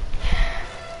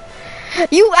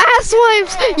 You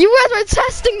asswipes. You guys were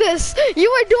testing this.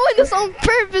 You were doing this on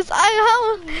purpose.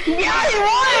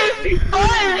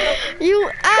 You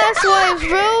asswipes,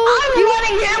 bro. I'm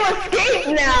letting him escape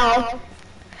now.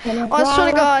 Oh, I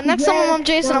swear to God. Next time I'm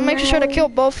Jason, I'll make sure to kill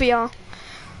both of y'all.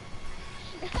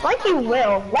 Like you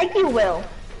will.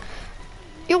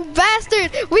 You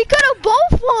bastard. We could have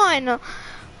both won.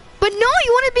 But no,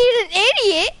 you want to be an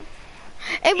idiot.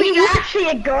 And He's actually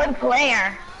a good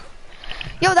player.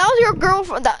 Yo, that was your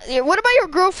girlfriend. What about your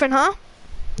girlfriend, huh?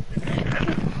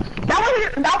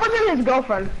 That wasn't his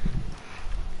girlfriend.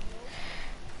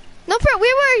 No,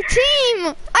 we were a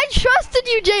team. I trusted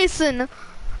you, Jason.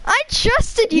 I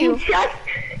trusted you.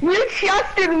 You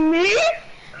trusted me?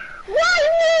 Why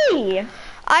me?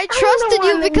 I trusted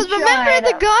you because remember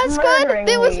the God Squad?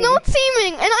 There was no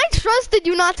teaming, and I trusted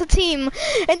you not to team.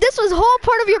 And this was whole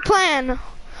part of your plan.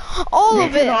 All of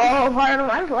it. This is all part of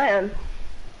my plan.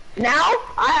 Now,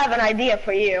 I have an idea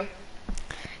for you.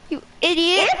 You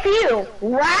idiot. If you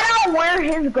rat out where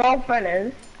his girlfriend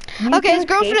is. Okay, his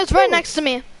girlfriend is right next to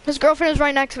me.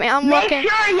 I'm looking. Make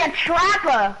sure you trap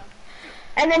her.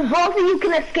 And then both of you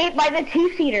can escape by the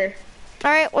two-seater.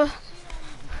 Alright, well.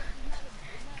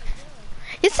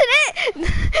 It's a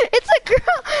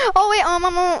girl. Oh wait,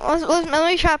 let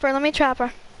me trap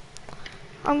her.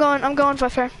 I'm going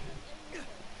with her.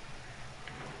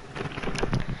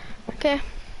 Okay.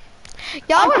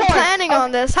 Y'all were planning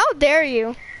on this. How dare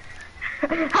you?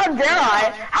 How dare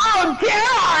I? How dare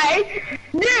I?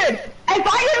 Dude, if I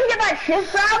didn't get that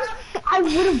shift grab, I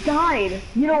would have died.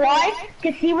 You know why?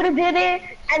 Because he would have did it,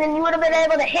 and then you would have been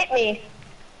able to hit me.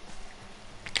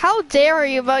 How dare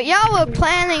you, bro? Y'all were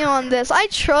planning on this. I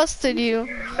trusted you.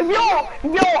 Yo, I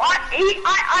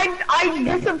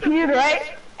disappeared,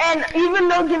 right? And even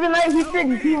though given that he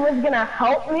said he was gonna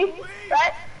help me,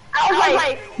 right? I was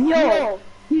like, yo,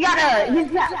 he's got.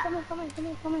 Come on.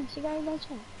 She got a bunch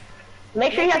of.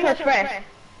 Make sure he has no spray.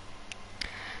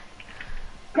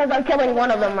 Because I'm killing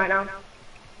one of them right now.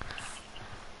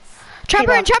 Trap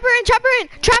her in. Trap her,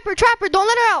 don't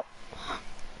let her out.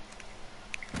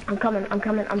 I'm coming.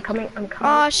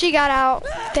 Oh, she got out.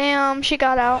 Damn, she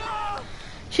got out.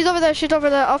 She's over there.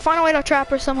 I'll find a way to trap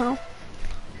her somehow.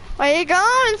 Where you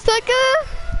going, sucker?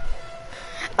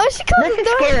 Oh, she closed the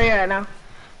door. This is scary right now.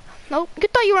 Nope. You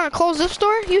thought you were gonna close this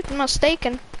door? You're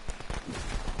mistaken.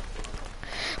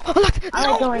 Oh, look.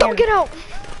 No, don't get out.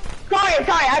 Sorry.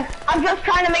 I'm just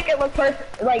trying to make it look like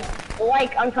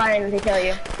I'm trying to kill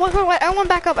you. Wait. Everyone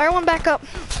back up. Everyone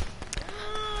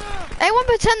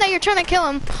pretend that you're trying to kill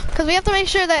him. Because we have to make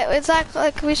sure that it's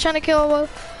like we're trying to kill.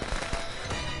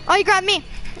 Oh, you grabbed me.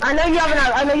 I know you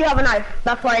have a knife.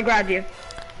 That's why I grabbed you.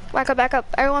 Back up.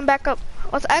 Everyone back up.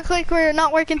 Let's act like we're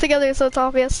not working together so it's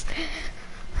obvious.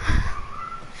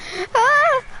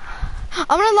 Ah!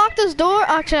 I'm gonna lock this door.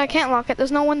 Actually, I can't lock it.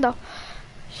 There's no window.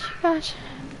 Gosh.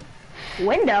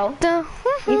 Window?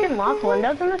 You can lock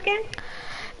windows in this game?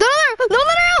 Don't let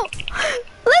her out!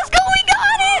 Let's go, we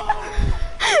got it!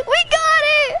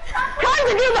 Time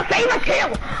to do the favor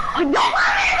kill!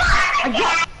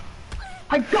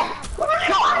 I don't.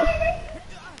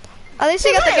 At least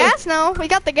we got the gas now. We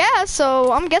got the gas,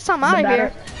 so I guess I'm out of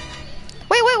here.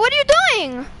 Wait, what are you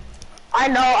doing? I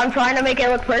know, I'm trying to make it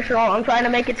look personal. I'm trying to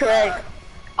make it to like...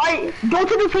 Go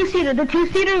to the two-seater. The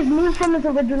two-seater is moved from its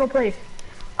original place.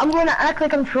 I'm going to act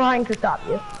like I'm trying to stop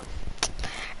you.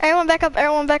 Everyone back up.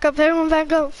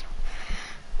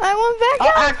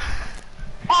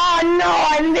 Oh no,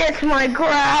 I missed my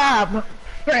grab.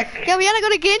 Frick. Yeah, we gotta go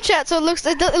to game chat so it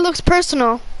looks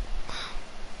personal.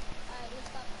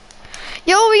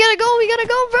 Yo, we gotta go,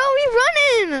 bro. We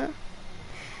running.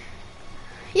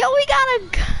 Yo, we gotta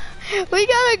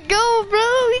go,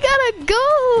 bro. We gotta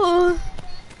go.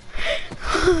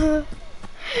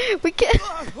 We can't.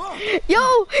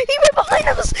 Yo, he's right behind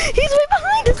us.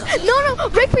 No,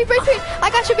 break me. I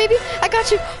got you, baby. I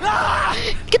got you.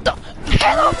 Get the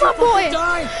hell off my boy.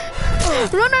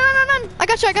 Run. I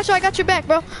got your back,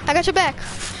 bro. I got your back.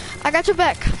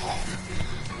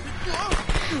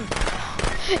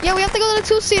 Yo, we have to go to the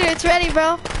two-seater. It's ready,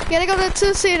 bro. We gotta go to the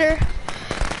two-seater.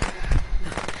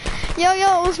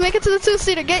 Yo, let's make it to the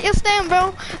two-seater. Get your stand,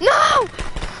 bro. No!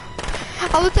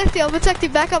 I'll protect you.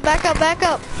 Back up.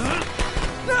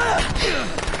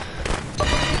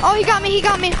 Oh, he got me.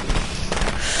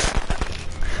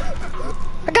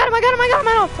 I got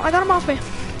him off me.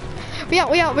 We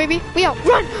out, baby. We out.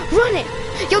 Run it.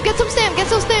 Yo, get some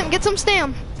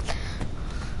stam.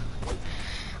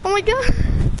 Oh my god.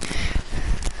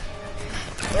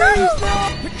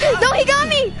 No, he got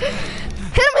me.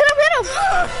 Hit him.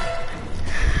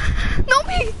 No,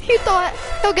 he thought.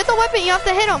 Yo, get the weapon. You have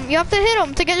to hit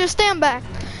him to get your stand back.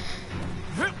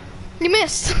 You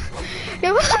missed.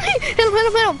 Yo, hit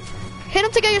him. Hit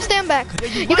him to get your stand back.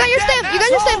 You got your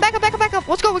stand. Back up.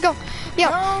 Let's go. Yo.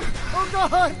 Oh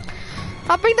god.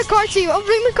 I'll bring the car to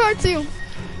you.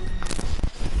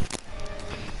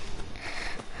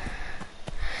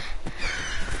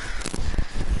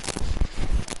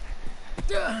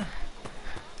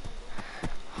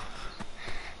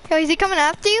 Yo, is he coming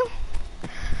after you?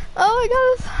 Oh my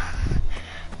god.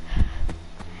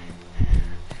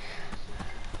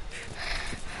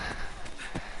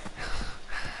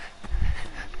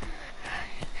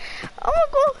 Oh my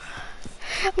god.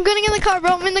 I'm getting in the car,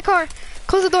 bro. I'm in the car.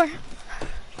 Close the door.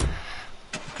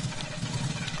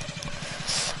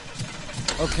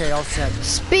 Okay, all set.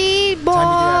 Speed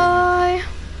boy.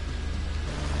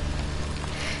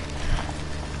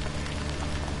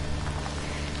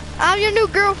 I'm your new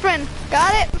girlfriend.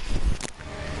 Got it?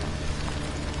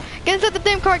 Get into the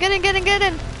damn car. Get in.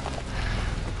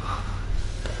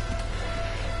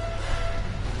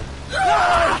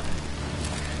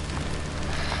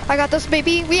 I got this,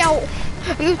 baby. We out.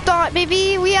 You thought,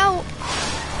 baby. We out.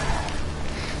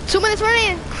 2 minutes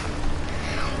running.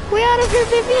 We out of here,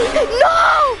 baby.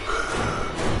 No!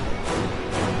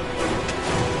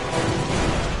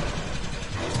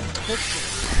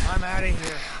 I'm out of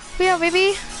here. We out,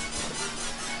 baby.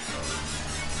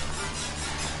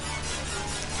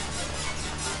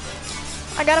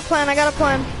 I got a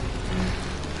plan.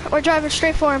 We're driving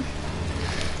straight for him.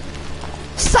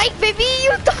 Psych, baby,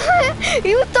 you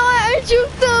thought I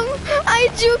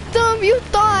juked him, you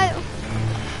thought.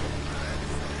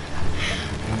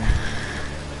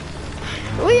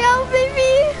 We out,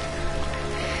 baby.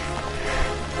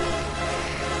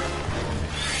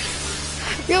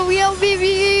 Yo, we out,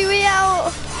 baby, we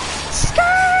out.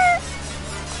 Skirt.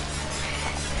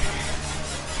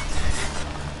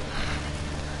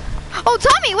 Oh,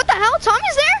 Tommy, what the hell?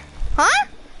 Tommy's there? Huh?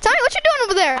 Tommy, what you doing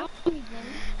over there?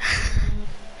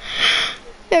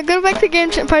 Yeah, go back to game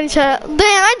chat, party chat. Damn,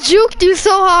 I juked you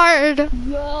so hard. Yo,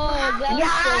 Yeah,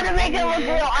 I had to make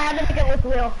it look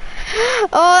real.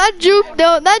 Oh, that juke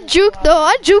though.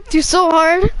 I juked you so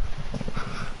hard.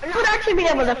 I would actually be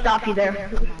able to stop you there.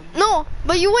 No,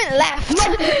 but you went left.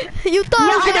 You thought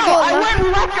I was gonna go I left.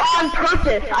 went left on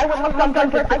purpose.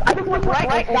 I just went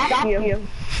right and stopped you.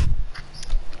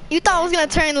 You thought I was gonna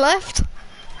turn left.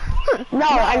 No,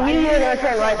 I knew you were gonna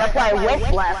turn right. That's why I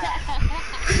went left.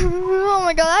 Oh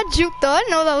my god, that juke though. I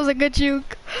didn't know that was a good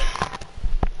juke.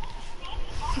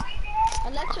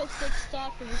 Electro 6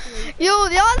 talk for this week. Yo,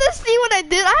 y'all just see what I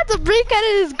did? I had to break out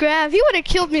of his grab. He would have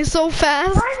killed me so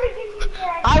fast.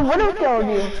 I would have killed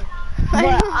you. But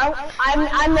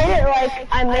I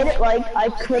made it like I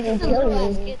couldn't kill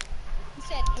you. He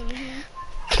said,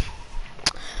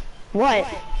 What? I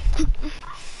said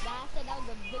that was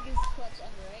the biggest clutch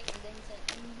ever, right? And then he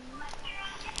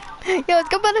said, Yo, let's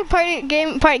go back to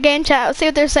game chat. Let's see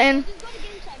what they're saying. just go to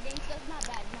game chat, gang stuff. Not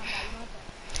bad,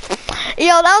 not bad.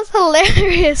 Yo, that was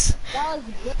hilarious. That was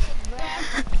good, bro.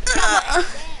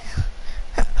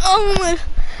 Oh my.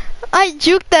 I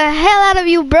juked the hell out of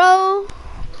you, bro.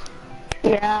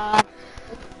 Yeah.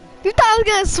 You thought I was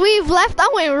gonna sweep left? I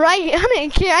went right. I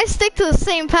didn't care. I stick to the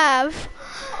same path.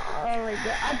 Oh my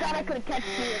god. I thought I could catch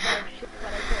you with that shit,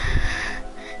 but I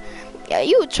couldn't. Yeah,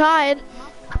 you tried. We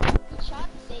tried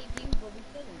to save you, but we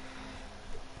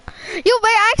couldn't. Yo,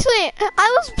 but actually, I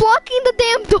was blocking the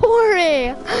damn door.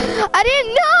 I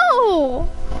didn't know.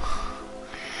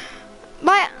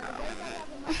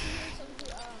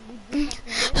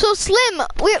 So Slim,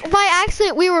 by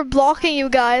accident we were blocking you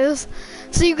guys,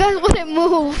 so you guys wouldn't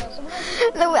move.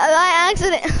 No, by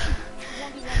accident.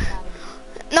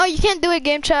 No, you can't do it,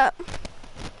 game chat.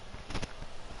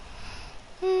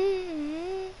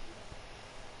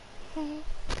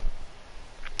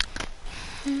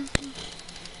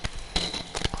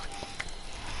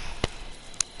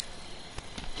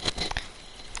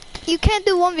 You can't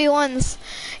do 1v1s.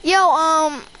 Yo,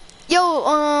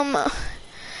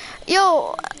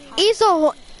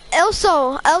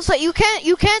 Elsa, you can't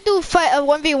do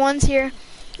 1v1s here.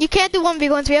 You can't do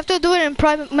 1v1s. We have to do it in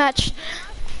private match.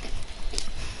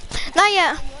 Not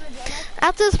yet.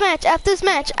 After this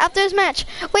match.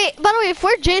 Wait, by the way, if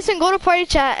we're Jason, go to party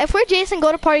chat. If we're Jason.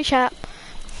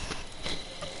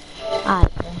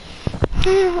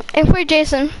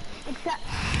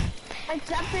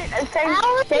 Except it.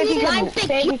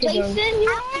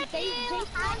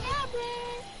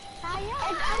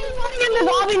 In the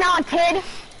lobby now, kid.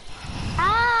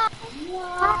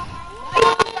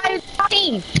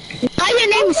 Hi, your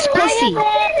name's Pussy.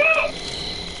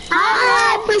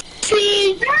 Hi,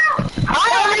 Pussy. Hi,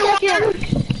 everyone.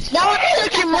 Now I'm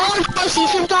such your mom's pussy.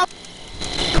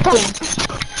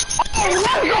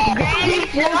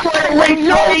 Wait,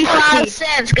 35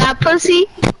 cents. Got pussy?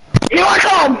 Here I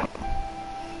come.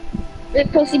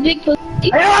 Big pussy, big pussy.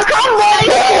 Here I come, boys.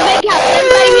 Big house.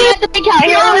 Everybody meet at the big house.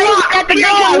 Here I rock. At the big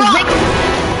house.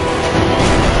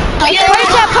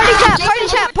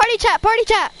 Party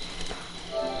chat.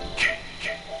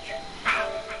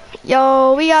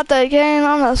 Yo, we got the game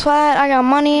on the swag. I got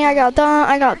money, I got Don,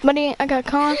 I got money, I got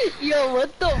con. Yo,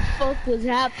 what the fuck was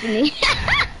happening?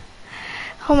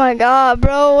 Oh my god,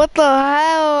 bro, what the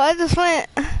hell?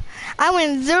 I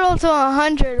went 0 to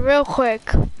 100 real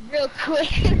quick. Real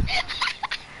quick.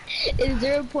 In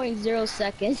 0.0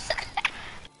 seconds.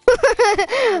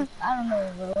 I don't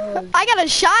know, bro. I got a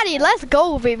shotty, let's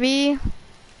go, baby.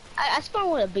 I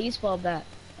spawned with a baseball bat.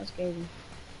 That's crazy.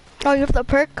 Oh, you have the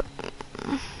perk?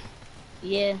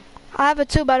 Yeah. I have it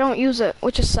too, but I don't use it,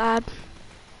 which is sad.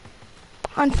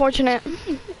 Unfortunate.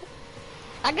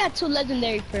 I got 2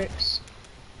 legendary perks.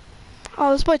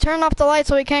 Oh, this boy turned off the light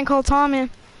so he can't call Tommy.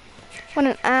 What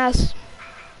an ass.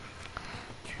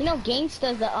 You know,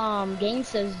 Gangsta's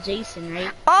Jason,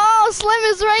 right? Oh, Slim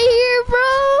is right here,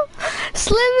 bro.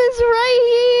 Slim is right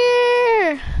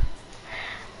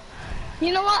here.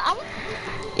 You know what?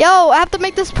 Yo, I have to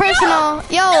make this personal.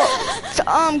 Yo,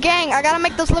 gang, I gotta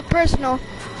make this look personal.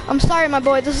 I'm sorry, my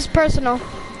boy, this is personal.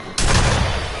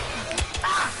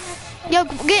 Yo,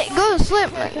 go to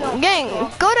slip, gang.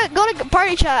 Go to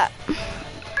party chat.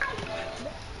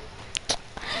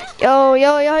 Yo.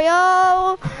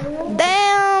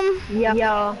 Damn.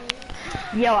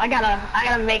 Yo, I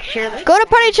gotta make sure that Go to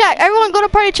party chat. Everyone, go to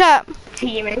party chat.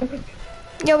 teaming.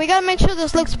 Yo, we gotta make sure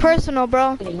this looks personal,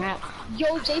 bro.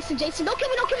 Yo, Jason, don't kill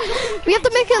me. We have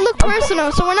to make it look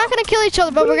personal, so we're not gonna kill each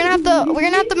other, but we're gonna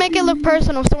have to make it look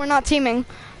personal, so we're not teaming.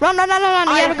 Run! You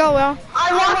gotta go, Will.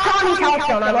 I lost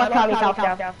Tommy's house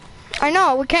down. I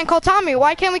know. We can't call Tommy.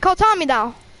 Why can't we call Tommy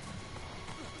now?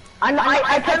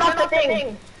 I turned off the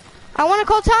thing. I want to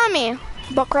call Tommy.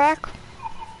 Butt crack.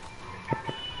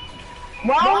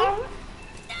 Well,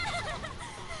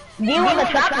 deal with the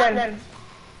trap then.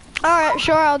 All right,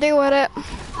 sure. I'll deal with it.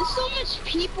 There's so much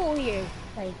people here.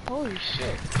 Like, holy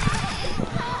shit.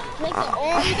 Like,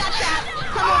 oh, you got trapped.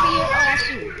 Come over here. Oh, that's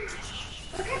you.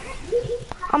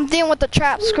 I'm dealing with the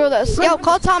trap. Screw this. Yo,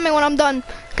 call Tommy when I'm done,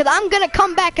 cause I'm gonna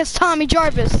come back as Tommy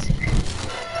Jarvis.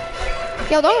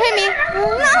 Yo, don't hit me.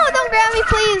 No, don't grab me,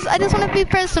 please. I just want to be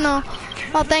personal.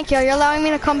 Oh, thank you. You're allowing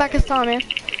me to come back as Tommy.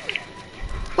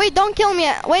 Wait, don't kill me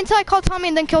yet. Wait until I call Tommy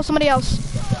and then kill somebody else.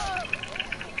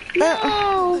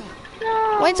 No.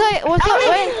 Wait until wait, don't kill me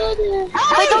yet.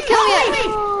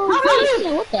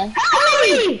 What the? Help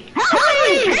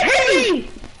me!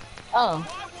 Oh.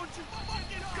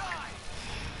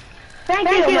 Thank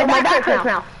you. My back hurts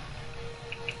now.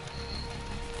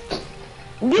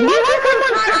 You want to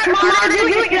come on, do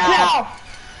it yourself.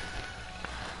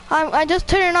 I just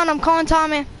turned it on. I'm calling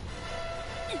Tommy.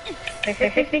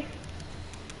 60.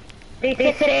 I'm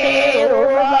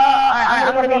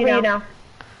gonna leave you now.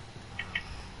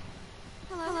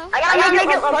 I gotta make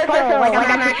it look personal, like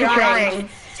I'm actually trying.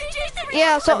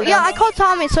 Yeah, so yeah, I called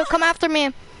Tommy. So come after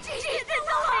me.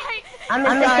 I'm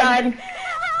inside.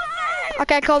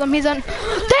 Okay, I called him. He's in.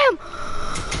 Damn!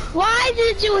 Why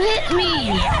did you hit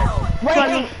me? Wait,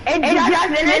 it just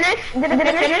finished? Did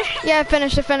it finish? Yeah, it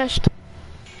finished.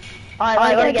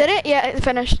 Alright, Did it? Yeah, it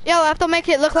finished. Yo, I have to make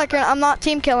it look like I'm not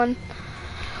team killing.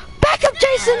 Back up,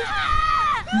 Jason!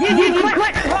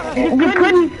 You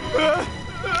couldn't.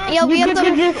 Yo, we have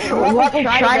to just let me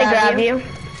try to grab you.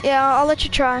 Yeah, I'll let you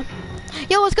try.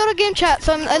 Yo, let's go to game chat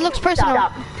so it looks personal.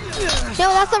 Stop. Yo,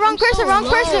 that's the wrong person. I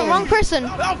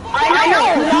know.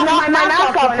 He knocked my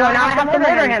mouse off, so now I have to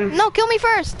murder him. No, kill me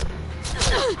first.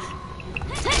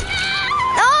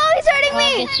 Oh, he's hurting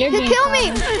me. He'll kill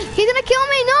me. He's gonna kill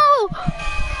me. No.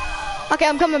 Okay,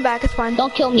 I'm coming back. It's fine.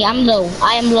 Don't kill me. I'm low.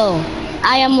 I am low.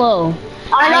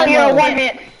 I know you're a one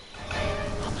hit.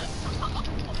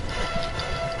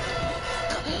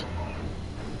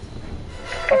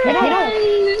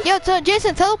 Yo,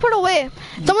 Jason, teleport away.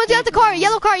 Someone's at the car.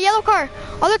 Yellow car.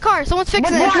 Other car. Someone's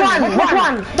fixing it. Which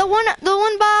one? The one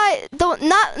by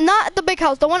not the big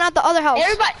house. The one at the other house.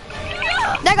 Everybody.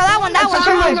 There go that one.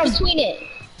 Perfect. Between it.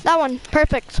 That one.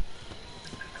 Perfect.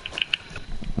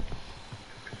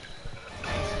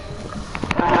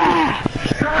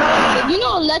 You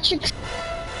know electric.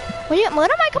 When am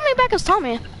I coming back as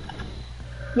Tommy?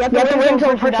 You have to wait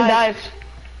until the person dies.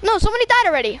 No, somebody died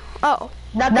already. Oh.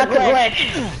 That's a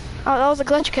glitch. Oh, that was a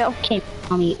glitch kill. Okay,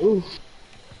 Tommy. Oof.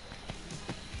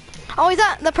 Oh,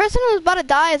 the person who's about to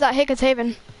die is at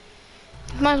Hayden.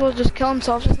 Might as well just kill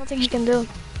himself. There's nothing he can do.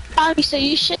 Tommy, so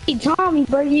you should be Tommy,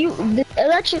 but the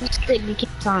electric stick became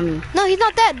Tommy. No, he's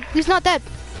not dead.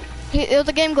 It was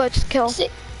a game glitch kill.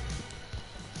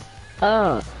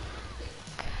 Oh.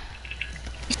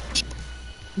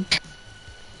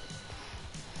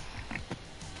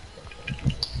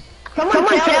 Someone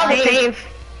failed to save.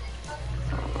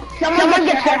 Someone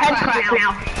gets their head cracked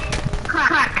now.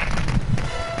 Crack.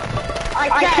 I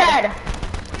said.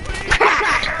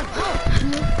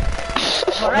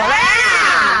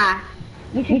 Crack.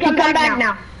 You should come back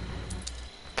now.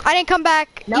 I didn't come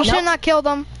back. Nope. You should not kill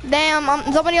them. Damn,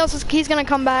 somebody else he's gonna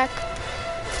come back.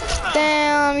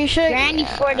 Damn, you should. Granny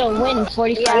for the win,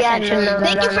 45 cents.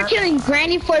 Thank you for killing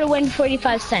Granny for the win,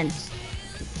 45 cents.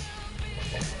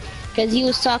 Because he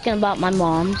was talking about my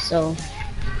mom, so.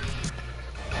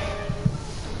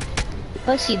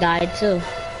 Plus he died too.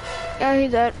 Yeah,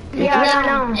 he's dead.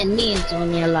 Yeah, And me is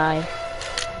only alive.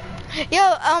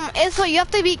 Yo, so you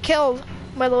have to be killed,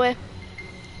 by the way.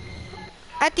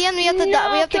 At the end, we have to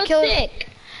die. We have to kill.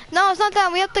 No, it's not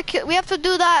that. We have to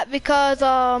do that because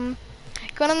you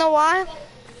wanna know why?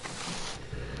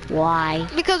 Why?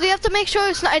 Because we have to make sure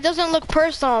it doesn't look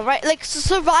personal, right? Like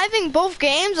surviving both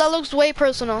games, that looks way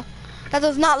personal. That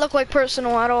does not look like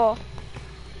personal at all.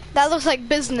 That looks like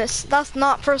business. That's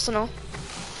not personal.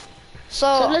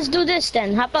 So let's do this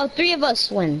then. How about 3 of us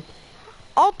win?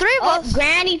 All 3 of us.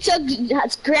 Granny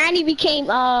became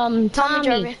Tommy.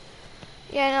 Jarvis.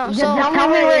 Yeah, I know. Just So, tell me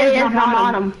where it is and I'm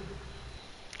on him.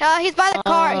 he's by the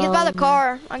car. He's by the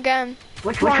car again.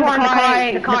 Which one?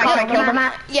 The car I killed him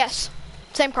at? Yes,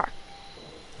 same car.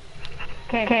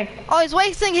 Okay. Oh, he's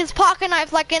wasting his pocket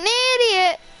knife like an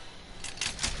idiot.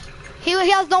 He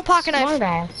has no pocket knife.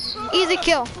 Smartass. Easy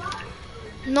kill.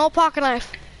 No pocket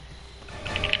knife.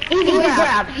 Easy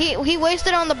grab. He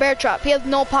wasted on the bear trap. He has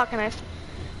no pocket knife.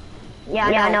 Yeah,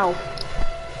 I know.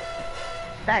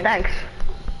 Thanks.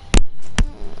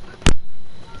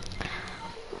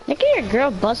 Look at your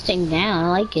girl busting down. I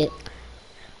like it.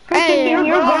 Hey,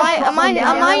 Am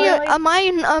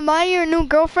I your new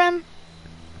girlfriend?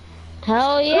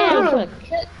 Hell yeah.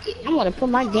 I'm gonna put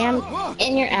my damn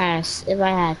in your ass if I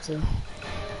had to.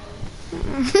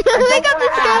 They got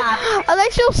this guy.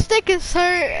 Alexio's stick is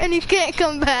hurt and he can't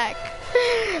come back.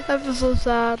 I feel so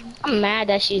sad. I'm mad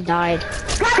that she died.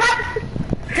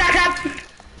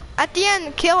 At the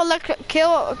end, kill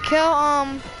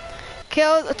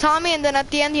Tommy, and then at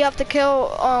the end you have to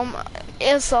kill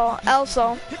Elsa.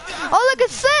 Oh, look at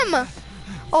Sim.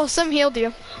 Oh, Sim healed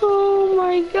you. Oh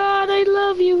my god, I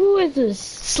love you. Who is this?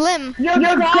 Slim. Your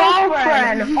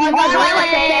girlfriend.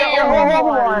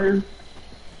 One.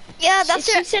 Yeah, that's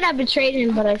She your. said I betrayed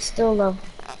him, but I still love.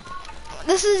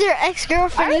 This is your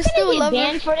ex-girlfriend. You still love her.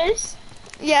 banned for this?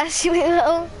 Yes, you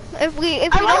will. If we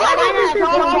I'm the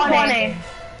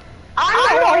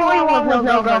only one with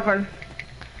no girlfriend.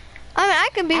 I mean, I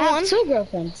can be I have one. 2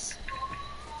 girlfriends.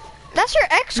 That's your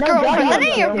ex-girlfriend. That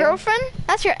ain't your no. girlfriend.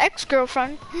 That's your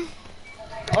ex-girlfriend.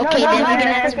 Okay, then we can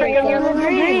That's ask your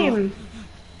dream.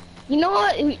 You know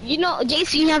what? You know,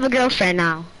 JC, you have a girlfriend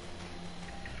now.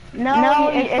 No,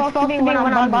 it's supposed to be when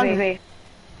I'm Bugsy.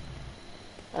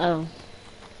 Oh.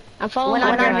 I'm following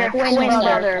When I'm your twin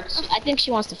brother. I think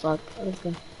she wants to fuck.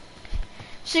 Okay.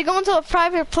 She going to a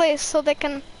private place so they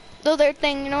can do their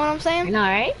thing. You know what I'm saying? I know,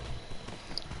 right?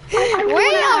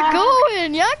 Where y'all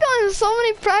going? Y'all going to so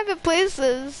many private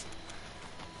places.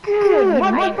 Dude,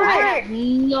 what the I frick? have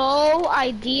no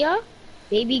idea.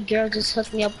 Baby girl just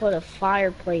hooked me up with a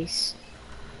fireplace.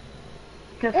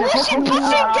 Just Oh, she hook me pushed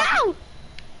him up. down.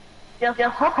 Just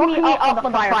hook me up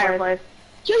with the fireplace.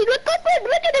 Yo, look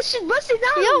at this shit busting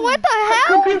down. Yo, what the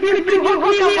hell? Could you hook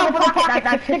me up with a pocket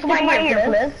that sticks my ear,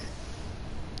 please?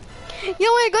 Yo,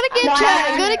 wait, go to game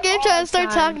chat. Go to game chat and start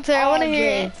Time. talking to her. I want to hear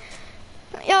it.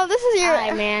 Yo, this is your.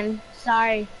 Alright, man.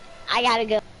 Sorry. I gotta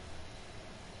go.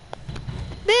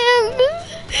 Damn.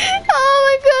 Oh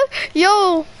my god.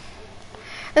 Yo.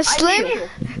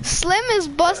 Slim is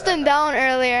busting down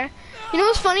earlier. You know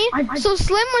what's funny? So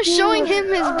Slim was showing him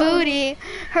his booty,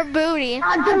 her booty.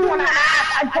 I just wanna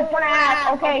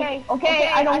ask. Okay,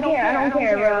 I don't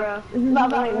care, bro. This is not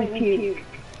gonna make me puke.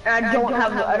 I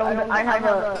have a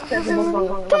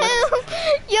sensible tongue. Damn.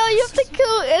 Yo, you have to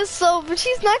kill Isso, but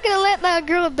she's not gonna let that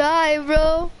girl die,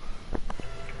 bro.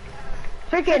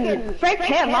 Frick him,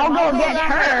 I'll go get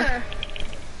her.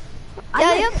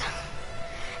 Yeah,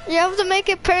 you have to make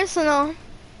it personal.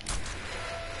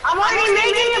 I'm already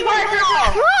making it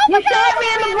personal! You shot me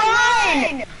in the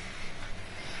blind!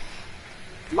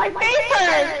 My face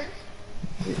hurts!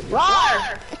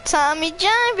 Roar! Tommy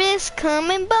Jarvis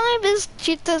coming by this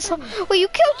cheat us. Well, you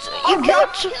killed.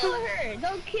 Don't kill her.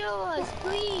 Don't kill us,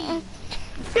 please.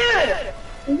 Dude!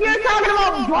 You're talking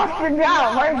about busting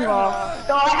down, first of all.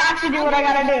 So I have to do what I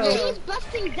gotta do. She's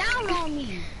busting down on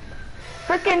me.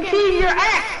 Frickin' she's your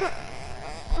ex!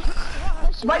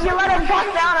 But you let her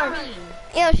bust down on me.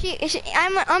 Yo, I'm his ex.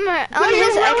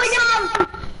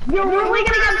 You're really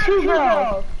gonna have 2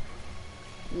 girls.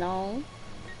 No.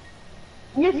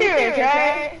 You're serious,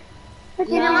 right? You're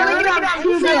really gonna have 2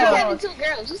 Who said I was having girls. 2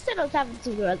 girls? Who said I was having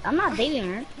 2 girls? I'm not dating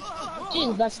her. She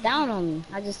just bust down on me.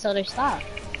 I just told her stop.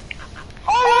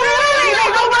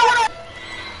 Oh,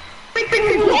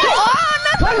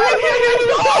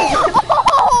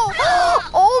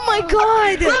 Oh my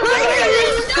god!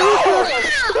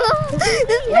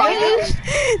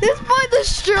 This boy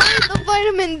destroyed the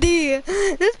vitamin D.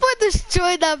 This boy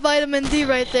destroyed that vitamin D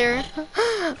right there.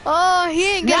 Oh,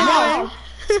 he ain't getting one.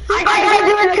 I gotta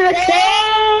do it to the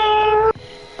same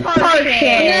person.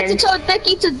 You have to tell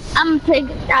Becky to.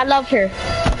 I love her.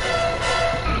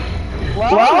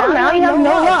 Well, now you have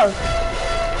no love.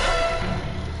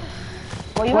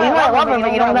 Well, you might love her,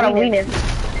 but you don't got a weakness.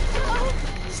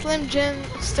 Slim Jim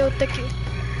still thicky.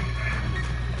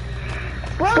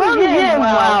 Slim Jim,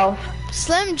 wow.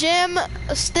 Slim Jim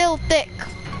still thick.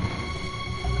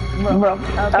 Bro,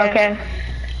 okay.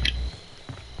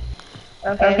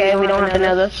 Okay, we don't have to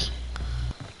know this.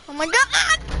 Oh my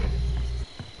god!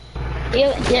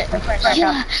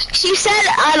 Yeah. She said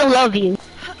I don't love you.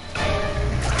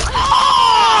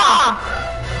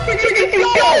 Did you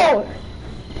go!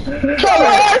 So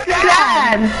what's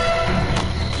that?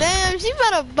 Damn, she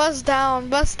better bust down,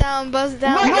 bust down, bust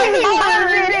down. Bust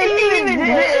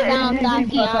down,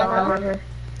 Tatiana.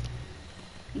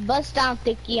 Bust down,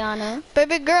 Tatiana.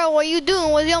 Baby girl, what you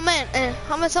doing with your man?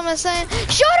 Someone saying,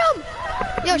 shoot him!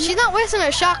 Yo, she's not wasting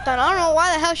a shotgun. I don't know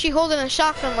why the hell she holding a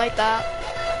shotgun like that.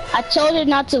 I told her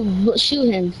not to shoot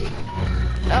him.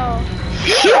 Oh.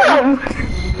 Shoot him!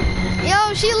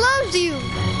 Yo, she loves you.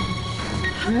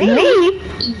 Me?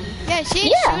 Yeah,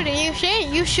 she ain't shooting you. She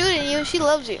ain't you shooting you. She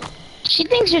loves you. She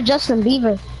thinks you're Justin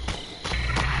Bieber.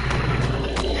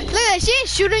 Look at that. She ain't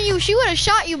shooting you. She would have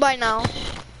shot you by now.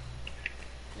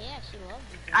 Yeah, she loves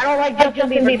you. I don't like Justin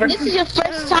Bieber. This is your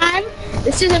first time?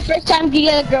 This is the first time you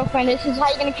get a girlfriend. This is how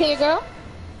you're gonna kill your girl?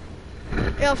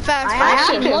 Yo, facts.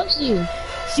 She loves you.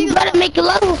 You better make a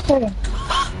love with her.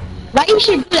 Right? You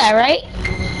should do that, right?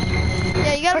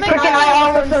 Yeah, you gotta make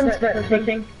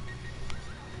Freaking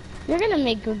You're gonna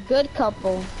make a good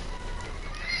couple.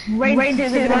 Wait,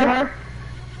 her.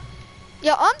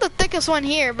 Yo, I'm the thickest one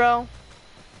here, bro.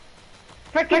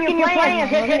 Freaking you're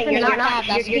playing. You're not.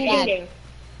 You're cheating.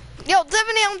 Yo,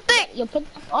 Tiffany, I'm thick. You put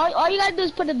all you gotta do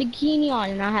is put a bikini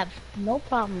on, and I have no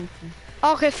problem with you.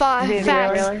 Okay, fine. Dude,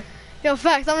 Facts. really? Yo,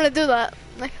 facts. I'm gonna do that.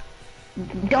 Like,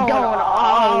 Don't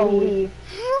always.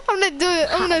 I'm gonna do it.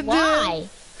 I'm gonna do it. Why?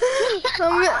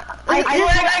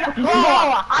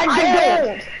 I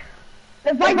don't.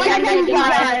 If I If can't you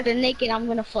get they're naked, I'm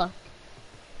gonna fuck.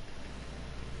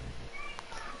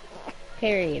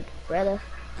 Period, brother.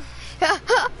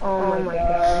 Oh my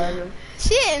god.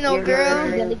 She ain't no girl.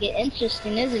 It's gonna get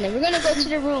interesting, isn't it? We're gonna go to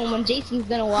the room and Jason's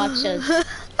gonna watch us. What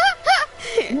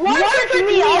is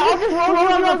me? I'll just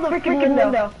roll out the freaking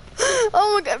window.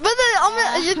 Oh my god. But then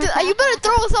you better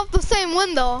throw us out the same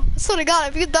window. I swear to God,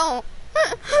 if you don't.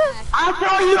 I'll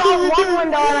throw you out one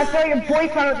window and I'll throw your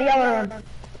boyfriend out the other one.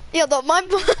 Yeah, no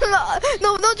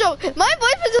joke. My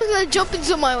boyfriend's just gonna jump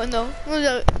into my window. No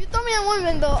joke. If you throw me out one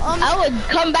window, I would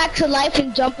come back to life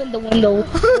and jump in the window. no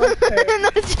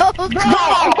joke.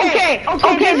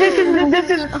 Okay, this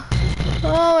is.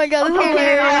 Oh my god, this is Okay,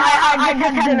 hilarious. I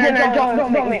just had dinner.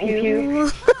 Don't make me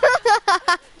puke.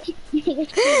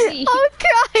 I'm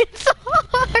crying so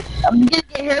hard. I'm gonna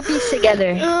get herpes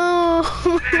together. Oh.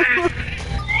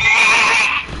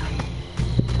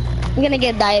 I'm gonna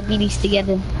get diabetes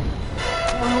together.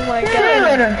 Oh my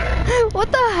god.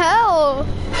 What the hell?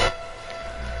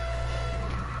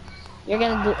 You're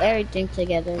gonna do everything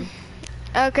together.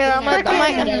 Okay, am I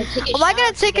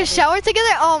gonna take a shower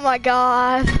together? Oh my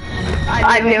god.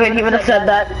 I knew it. He would have said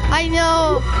that. I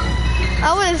know.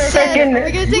 I would have said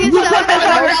we're gonna take a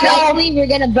shower. Likely, we're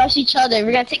gonna brush each other.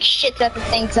 We're gonna take shits at the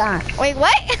same time. Wait,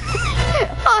 what?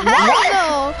 Oh hell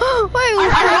no! Wait,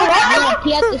 what? I'm gonna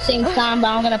pee at the same time, but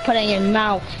I'm gonna put it in your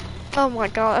mouth. Oh my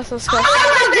god, that's so disgusting. Oh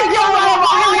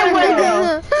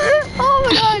Oh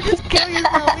my god, just kill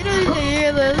yourself. You don't need to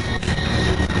hear this.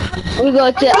 We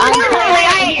go to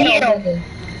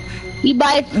we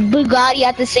buy Bugatti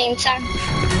at the same time.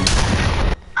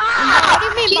 What do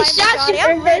you mean She by shot you Bugatti?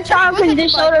 for her time and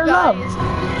just showed her love.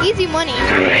 Easy money.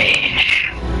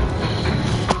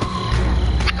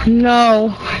 No.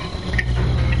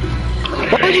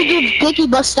 What would you do if Dickie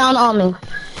bust down on me?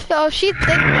 Yo, she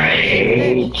thick.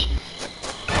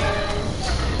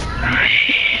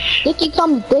 Dickie call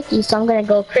me Dickie, so I'm gonna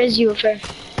go crazy with her.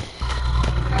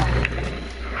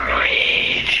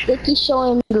 Dickie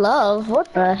showing me love.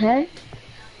 What the heck?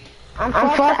 I'm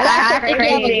fucking I think you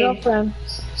have a crazy. girlfriend.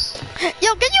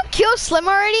 Yo, can you kill Slim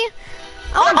already?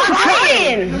 I'm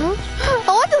trying. I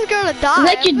want this girl to die.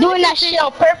 Like you're doing that shit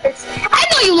on purpose. I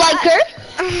know you like her.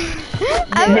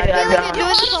 I would feel like you're doing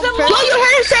this on Yo, purpose. you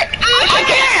heard her say, I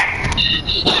can't.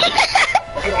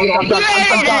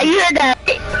 You heard that.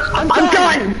 I'm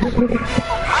done.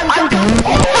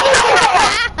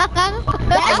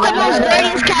 That's the most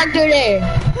dirtiest character there.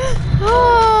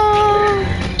 Oh.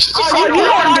 She just Oh, said, you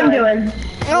know what I'm doing.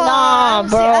 nah,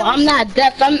 bro, I'm not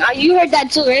deaf. You heard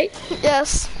that too, right?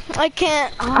 Yes, I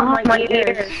can't. Oh my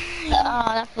ears.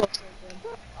 Oh, that feels so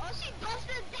good. Oh, she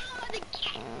busted down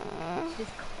again.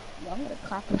 I'm gonna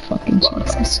clap her fucking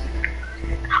Jesus.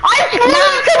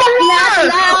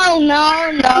 No,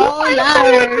 not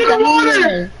her. Come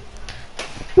here.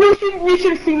 You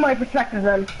should see my perspective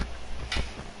then.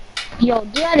 Yo,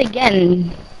 do that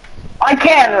again. I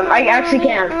can. I actually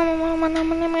can.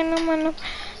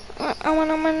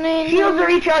 Shields are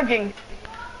recharging.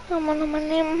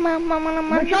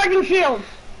 Recharging shields.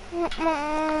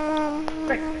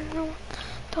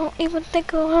 Don't even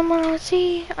think of how much I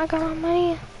see. I got my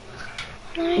money.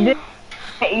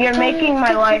 You're making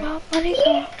my life.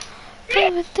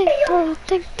 Don't even think, bro.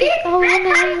 Think, I wanna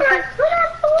hear you.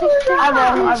 I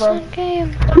will.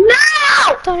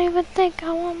 No! Don't even think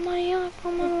I want money up.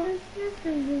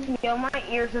 Yo, my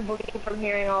ears are bleeding from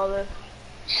hearing all this.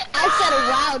 I said,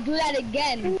 wow, do that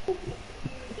again.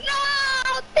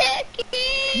 No, Becky!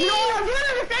 You know what? I'm doing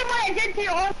it the same way I did to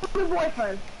your old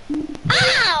boyfriend.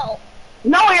 Ow!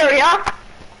 No area.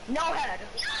 No head.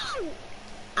 No!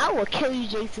 I will kill you,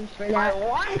 Jason, for that.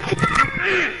 What?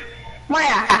 My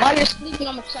ass. While you're sleeping,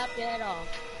 I'm gonna chop your head off.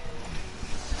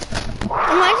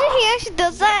 Imagine he actually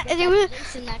does that. And it was.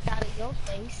 Jason knocked out of your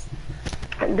face.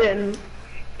 And then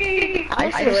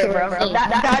I swear, bro.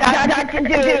 That can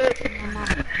do it.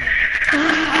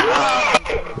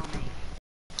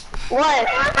 What?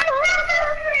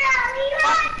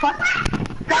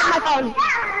 Got my phone.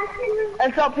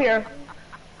 It's up here.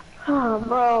 Oh,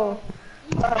 bro.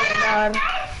 Oh my god.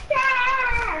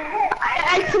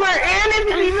 I swear, and if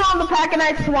it's even on the pack and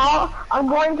I swallow, I'm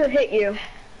going to hit you.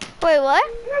 Wait, what?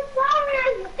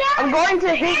 I'm going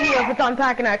to hit you if it's on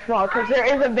pack and I swallow, because there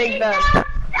is a big bet.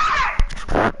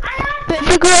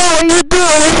 Baby girl, what are you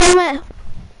doing?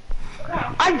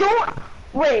 I don't.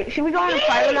 Wait, should we go on a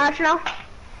private match now?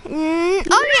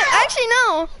 Oh yeah, actually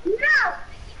no.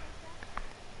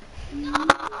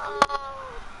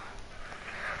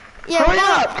 Yeah, Hurry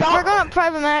up, we're going to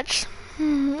private match.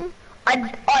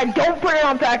 I don't put it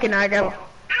on pack and I go.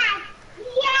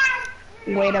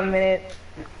 Wait a minute.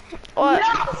 What?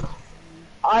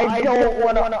 I don't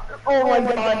wanna. Oh my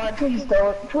god! Please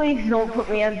don't. Please don't put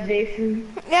me as Jason.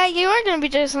 Yeah, you are gonna be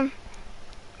Jason.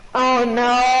 Oh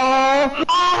no!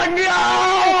 Oh no!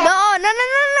 No!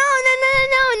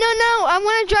 I'm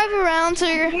gonna drive around so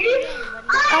you're.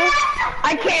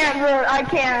 I can't, bro. I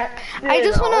can't. Dude,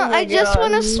 I just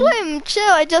wanna swim.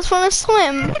 Chill. I just wanna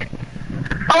swim.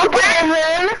 Okay,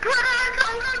 man.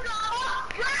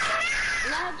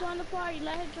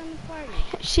 Let her join the party.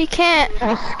 She can't. He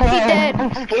dead.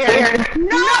 I'm scared.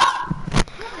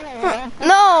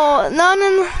 No.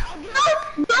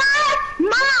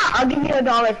 Ma! I'll give you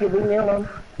 $1 if you leave me alone.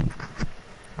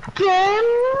 Give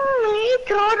me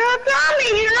to the dummy.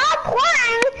 You're not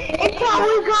playing until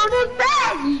we go to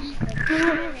bed.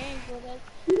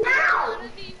 No!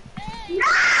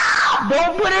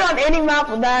 Don't put it on any map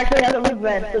that actually has a big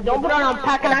bed. So don't put it on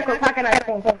Packanack or Packanack.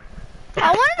 I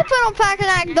wanted to put on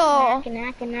Packanack though. I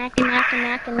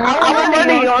want to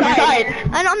murder you on site.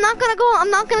 And I'm not gonna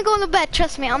go in the bed.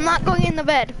 Trust me, I'm not going in the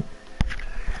bed.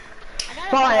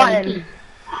 Fine.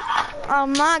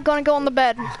 I'm not gonna go in the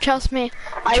bed. Trust me.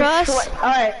 Trust.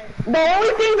 Alright. The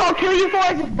only thing I'll kill you for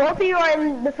is if both of you are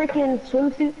in the freaking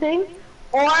swimsuit thing,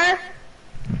 or I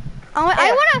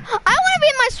wanna be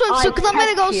in my swimsuit because I'm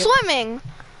gonna go swimming.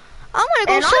 I'm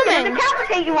gonna go swimming. I'm gonna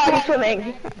decapitate you while you're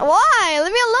swimming. Why?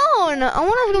 Leave me alone. I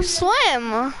wanna go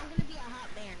swim.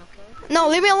 No,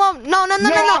 leave me alone. No.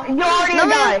 You're already a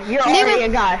guy. You're already a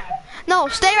guy. No,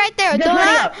 stay right there. Do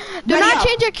not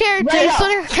change your character.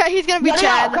 He's gonna be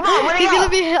Chad. He's gonna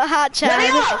be hot Chad.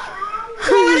 Ready up.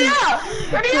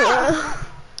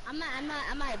 I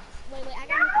might. Wait, I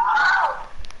got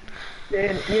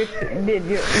Dude,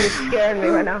 you're scaring me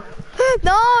right now.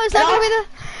 No, it's not gonna be the.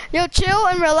 Yo, chill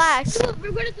and relax.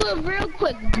 We're gonna do it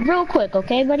real quick,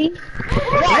 okay, buddy?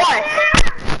 What?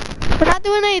 We're not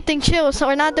doing anything, chill. So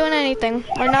we're not doing anything.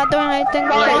 We're not doing anything.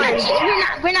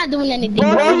 We're not doing anything.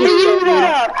 I'll give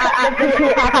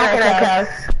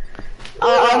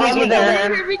you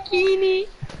that. Bikini.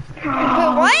 Wait,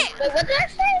 what? Wait, what did I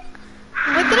say?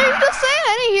 What did you just say?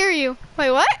 I didn't hear you.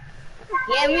 Wait, what?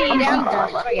 Yeah, me either. I'm done.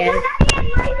 Forget it.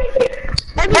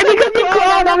 Maybe because you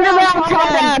called, I'm gonna be on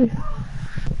top.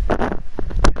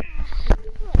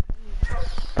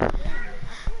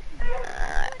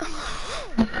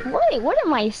 Wait, what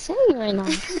am I saying right now?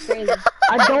 Crazy.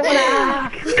 I don't wanna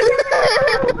ask.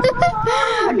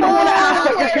 I don't wanna ask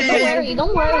what you're saying.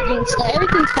 Don't worry, Gangsta.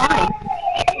 Everything's fine.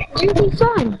 Everything's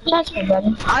fine. Trust me,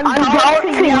 buddy. I'm about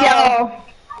to yell.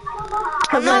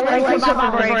 Cause my legs are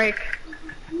about to break.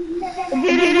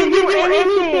 You didn't do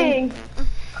anything.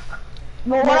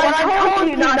 What I told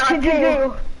you not to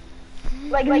do.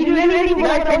 Like you do anything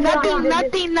but I told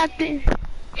Nothing.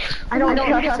 I don't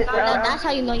trust it, bro. That's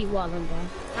how you know you walling, bro.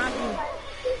 I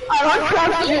don't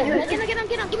trust it.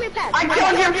 Get on. Give me a pass. I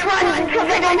killed your friends because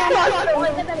I don't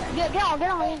trust them. Get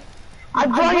on. I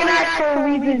brought an axe for a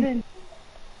reason.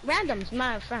 Randoms,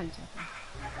 my friends.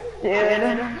 Dude,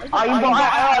 are you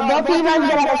both of you guys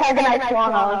get on the second night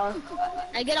swallow?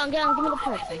 Hey, get on, give me the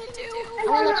pack. I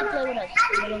wanna let you play with us.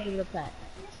 I don't give you the pack.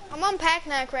 I'm on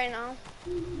Packnack right now.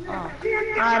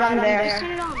 Alright, I'm there. Just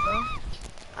turn it on, bro.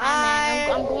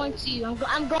 I'm going to you.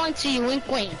 I'm going to you. Wink,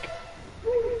 wink.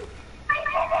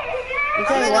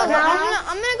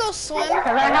 I'm gonna go swim.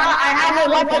 I have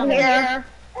a weapon here.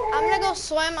 I'm gonna go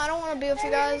swim. I don't want to be with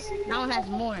you guys. Now one has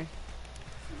more.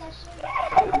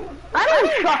 I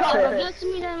don't trust Give it. it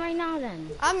to me then right now then.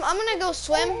 I'm gonna go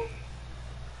swim.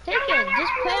 Take it.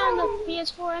 Just play on the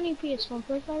PS4, any PS4.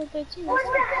 Play Friday 13.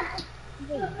 That's it.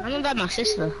 I'm gonna buy my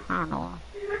sister. I don't know.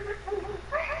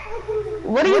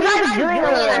 What are you guys doing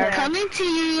over there? I'm coming to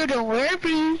you, don't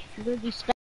worry. We'll be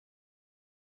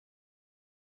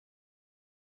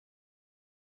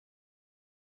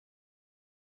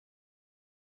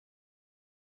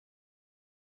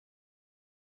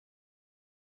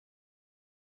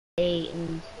date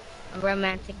and a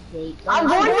romantic date. I'm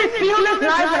going to steal this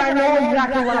knife and I know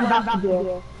exactly what I'm about to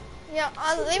do. Yeah,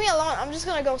 leave me alone. I'm just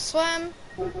gonna go swim.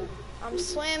 I'm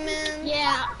swimming.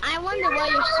 Yeah, I wonder why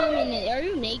you're swimming. Are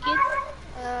you naked?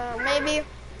 Maybe.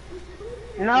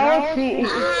 No, she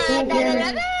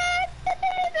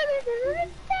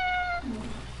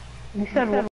You said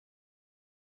what?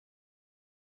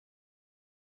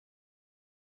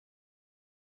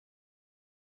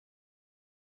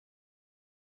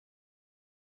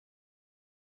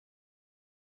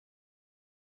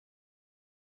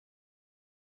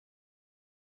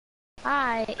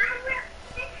 Hi.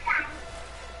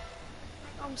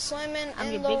 I'm swimming I'm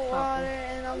in your the big papa. water,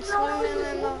 and I'm swimming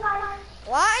in the.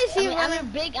 Why is he running?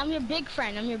 I'm your big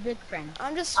friend. I'm your big friend.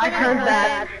 I'm just I swimming heard away.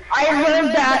 that. I heard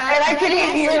that, and I can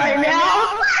hear you right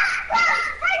now.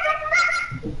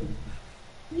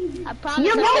 I promise.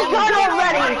 You both got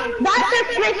already. That's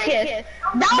suspicious.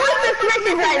 That was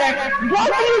suspicious right there. Both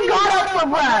of you got up for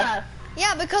breath.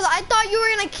 Yeah, because I thought you were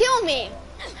gonna kill me.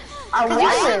 I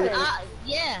wasn't.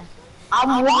 Yeah.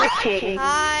 I'm watching.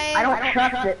 Hi. I don't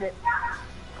trust it.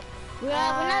 We're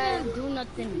not gonna do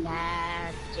nothing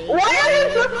bad, Jay. Why are you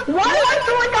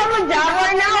doing on the job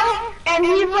right now? And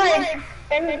he's like,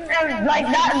 and like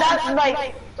that's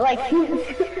like he's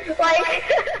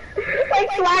like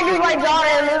swaggers my daughter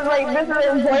and is like this is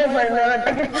his boyfriend and I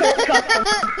just can't trust him.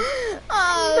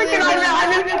 Oh, Freaking I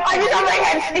just have my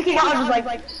head sticking out just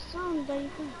like.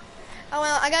 oh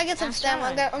well, I gotta get some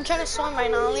stamina. I'm trying to swim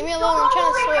right now. Leave me alone. I'm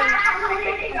trying to swim.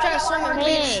 I'm trying to swim in the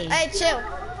beach. Hey, chill.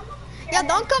 Yeah,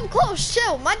 don't come close.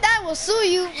 Chill. My dad will sue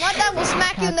you. My dad will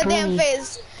smack you in the damn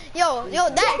face. Yo,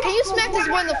 Dad, can you smack this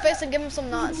boy in the face and give him some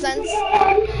nonsense?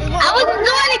 I wasn't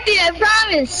doing anything, I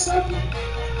promise.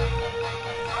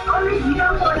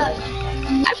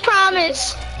 I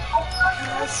promise.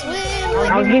 I'll swim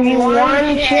like I'll give you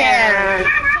one chance.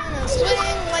 I'm swim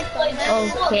like the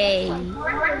man. Okay.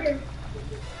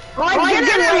 Well, get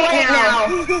it right now.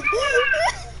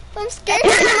 I'm scared.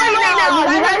 Get it right now.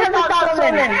 You guys have to stop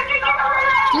swimming.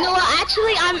 You know what?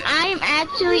 Actually, I'm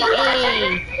actually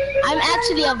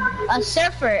a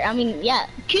surfer. I mean, yeah,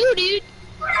 cool, dude.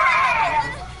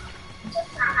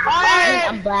 Alright.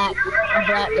 I'm black.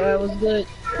 Girl, was good.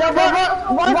 So,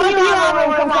 what do you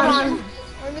have? Come on.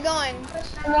 Where are we going?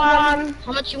 Come on.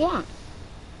 How much you want?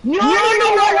 You already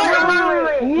know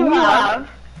what you have.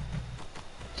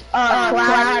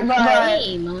 Class, but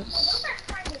Game.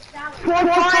 for fun, I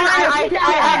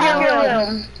have your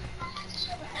room.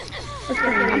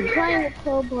 I'm playing with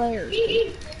pro players.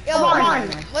 Yo, Come on.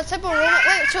 what type of room?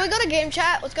 Wait, should we go to game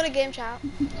chat? Let's go to game chat.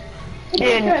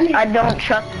 Dude, I don't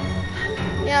trust.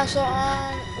 Yeah, so,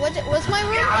 what's my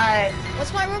room? Alright,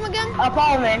 What's my room again?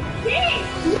 apartment.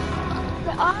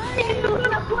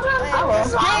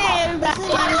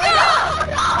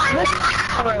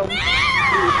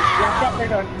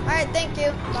 Alright, thank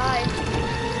you. Bye.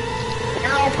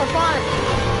 Now, for fun.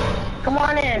 Come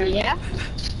on in. Yeah.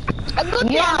 Yup,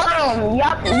 you're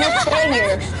staying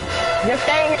here. You're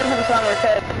staying here for the summer,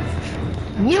 cause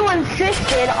you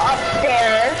insisted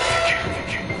upstairs.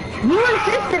 You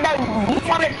insisted that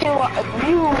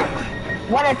you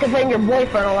wanted to bring your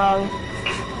boyfriend along.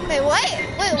 Wait, what?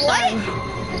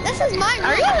 This is my room.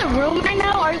 Are you in the room right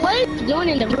now? Or what are you doing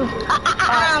in the room?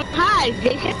 Hi,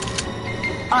 Jason.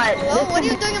 Alright, Hello? What are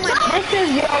you doing in my room? this is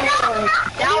your room.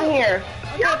 Down here.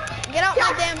 Okay, get out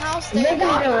my damn house. This There is you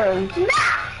go. your room.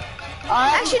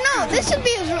 Alright, Actually, no, this should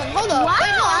be his room. Hold up. Wow,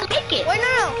 Wait, no. I like it. Wait,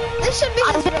 no. This should be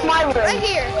his this is room. my room. Right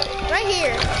here. Right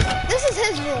here. This is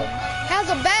his room. Has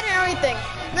a bed and everything.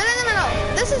 No.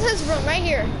 This is his room right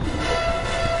here.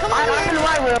 Come on. I'm in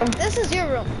my room. This is your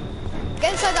room.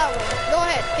 Get inside that room. Go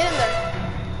ahead. Get in there.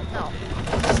 No.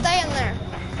 Stay in there.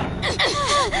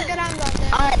 Get out of there.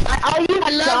 I'll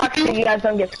use socks if you guys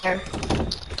don't get there.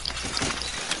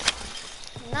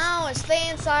 Now I stay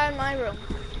inside my room.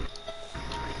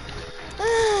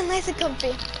 Nice and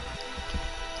comfy.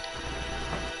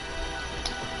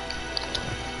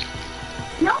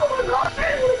 No, we're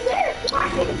going with this.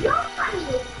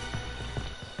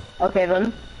 Okay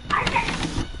then. Can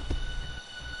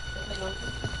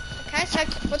I check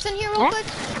what's in here real quick?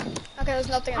 Okay, there's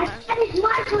nothing in there.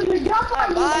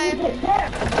 Alright, bye.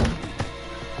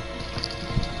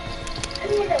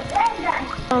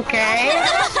 Okay. You're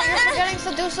forgetting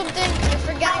to do something. You're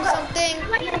forgetting something.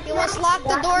 You must lock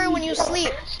the door when you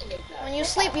sleep. When you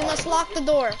sleep, you must lock the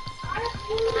door.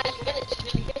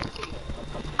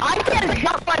 I can't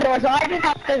shut my door, so I just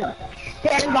have to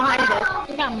stand behind it.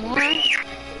 You got more?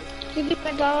 Give me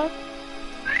my dog.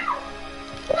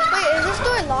 Wait, is this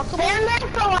door lockable? Stand there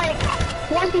for like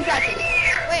 20 seconds.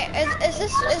 Wait, is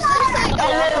this like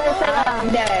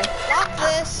lockable? There. Lock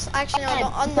this. Actually, no,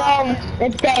 don't unlock it.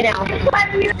 It's day now. Bye.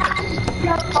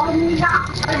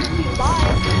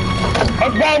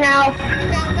 It's day now. Okay,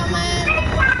 I'm coming.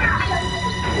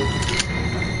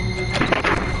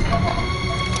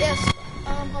 Yes.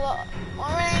 Hello.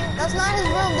 Alright, that's not his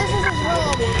room. This is his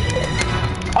room.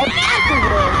 Oh, that's his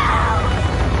room.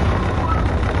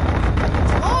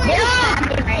 Oh, Get yeah.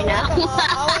 up! Right now.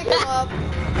 I'll wake him up.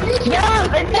 Get up!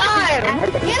 It's time!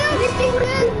 Get up,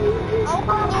 stupid! I'll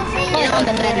open the door for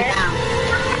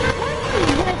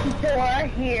you. This door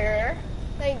here.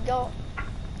 There you go.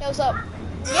 Hey, what's up?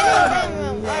 Get in the damn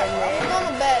room. Alright, I'm going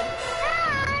to bed.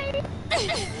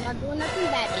 I'm not doing nothing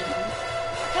bad, baby.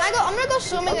 Can I go? I'm gonna go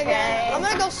swimming again. I'm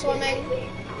gonna go swimming.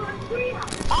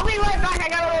 I'll be right back. I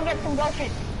gotta go get some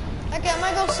brushes. Okay, I'm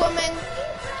gonna go swimming.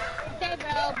 Okay,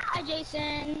 bro. Bye,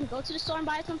 Jason. Go to the store and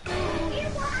buy some food.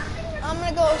 I'm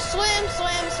gonna go swim.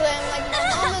 Like my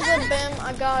mom is a bim.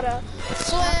 I gotta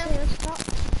swim.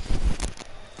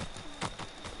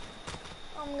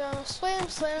 I'm gonna swim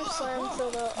to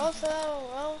the ocean.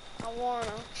 Well, I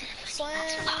wanna swim.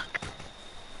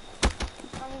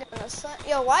 I'm gonna swim.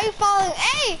 Yo, why are you following?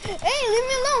 Hey, leave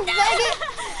me alone, faggot.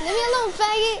 Leave me alone,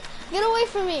 faggot. Get away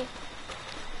from me.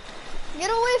 Get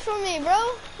away from me,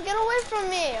 bro. Get away from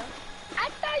me. I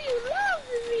thought you loved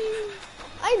me.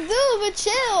 I do, but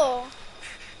chill.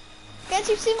 Can't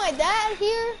you see my dad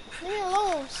here? Leave me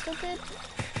alone, stupid.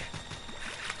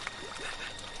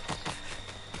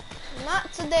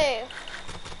 Not today.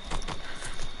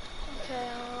 Okay,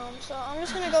 so I'm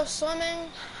just gonna go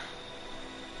swimming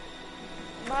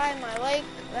by my lake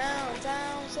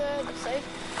downtown to the safe.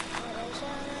 I'm gonna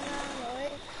swimming down the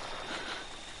lake.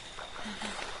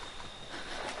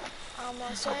 I'm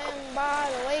gonna swim by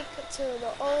the lake to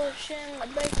the ocean, the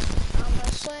lake. I'm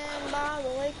gonna swim by the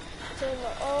lake to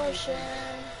the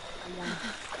ocean.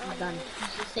 I'm done. You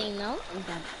just saying no? I'm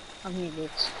done. Come here,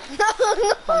 bitch. No.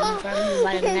 I'm grabbing you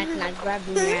by the neck and I grab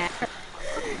you neck.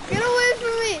 Get away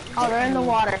from me. Oh, they're in the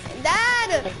water.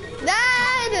 Dad!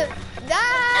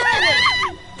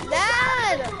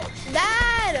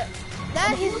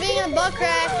 Dad, he's being a butt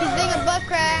crack.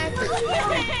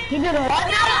 He did what?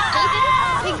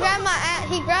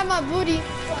 He grabbed my booty.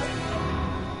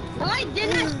 No, I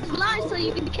didn't lie so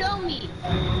you can kill me.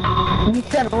 You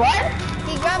said what?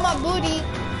 He grabbed my booty.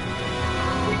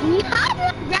 How did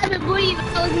I grab the booty if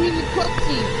I wasn't even close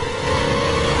to you?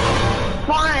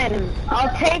 Fine.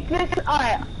 I'll take this.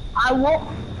 Alright. I won't.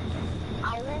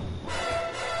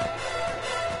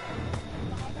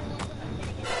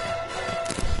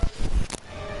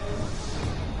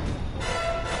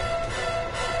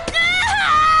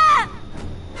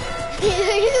 He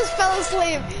just fell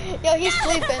asleep. Yo, he's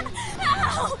sleeping.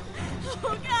 Ow!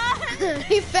 Oh God!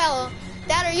 He fell.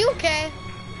 Dad, are you okay?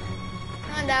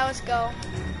 Come on, Dad, let's go.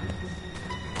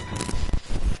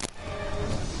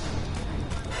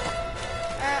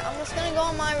 Alright, I'm just gonna go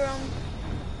in my room.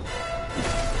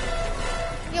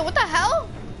 Yo, what the hell?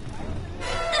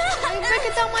 Why you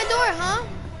breaking down my door, huh?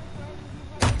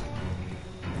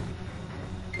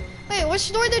 Wait,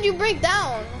 which door did you break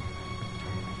down?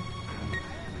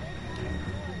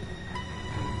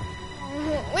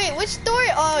 Wait, which door?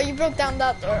 Oh, you broke down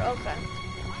that door. Okay.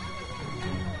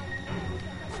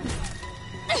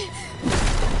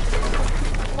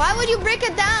 Why would you break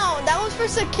it down? That was for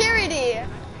security.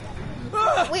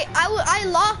 Wait, I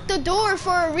locked the door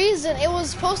for a reason. It was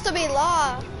supposed to be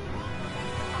locked.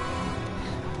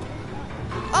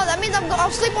 Oh, that means I'll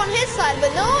sleep on his side,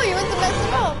 but no, you went to mess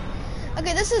it up.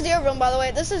 Okay, this is your room, by the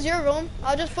way. This is your room.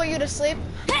 I'll just put you to sleep.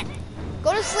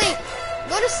 Go to sleep.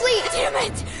 Go to sleep. Damn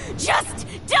it! Just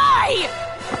die!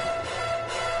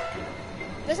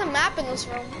 There's a map in this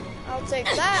room. I'll take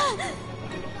that.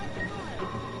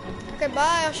 Okay,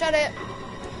 bye. I'll shut it.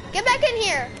 Get back in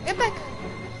here. Get back.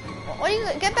 What are you?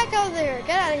 Get back out of there.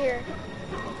 Get out of here.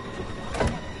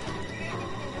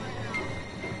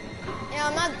 Yeah,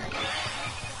 I'm not.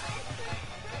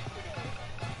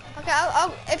 Okay,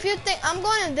 I'll if you think I'm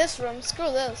going in this room,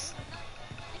 screw this.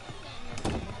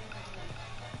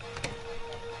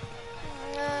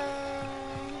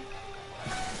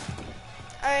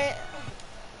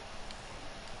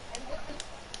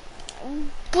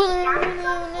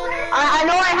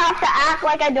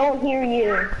 like I don't hear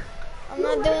you. I'm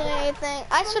not doing anything.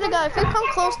 I swear to God, if you come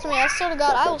close to me, I swear to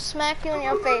God, I will smack you in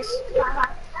your face.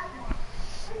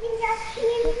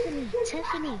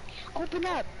 Tiffany, open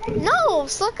up. No,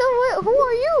 sucker, who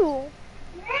are you?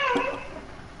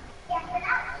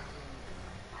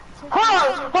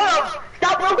 Hold on.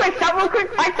 Stop real quick.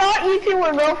 I thought you two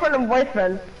were girlfriend and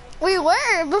boyfriend. We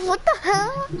were, but what the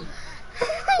hell?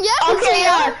 Yes, Okay, we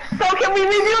are. so can we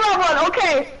redo that one?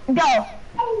 Okay, go.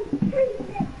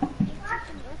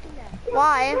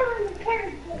 Why?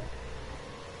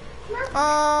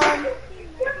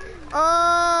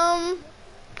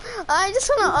 I just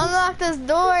want to unlock this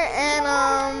door and,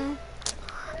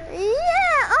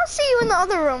 yeah, I'll see you in the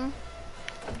other room.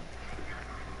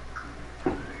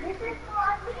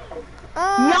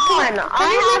 Yawn.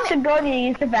 I have to go to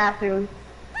use the bathroom.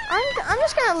 I'm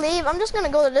just gonna leave. I'm just gonna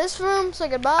go to this room, say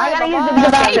goodbye. I gotta use the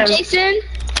bye-bye. bathroom. Hey, Jason.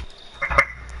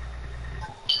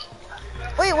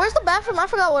 Wait, where's the bathroom? I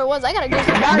forgot where it was. I gotta go.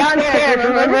 Downstairs,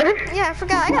 remember? Yeah, I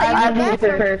forgot. I gotta use the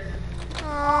bathroom.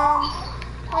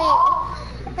 Wait.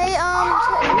 Hey, get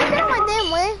out of my damn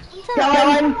way. I'm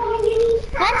trying to.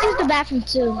 Let's use the bathroom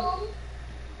too.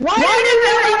 Why did you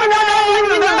even know use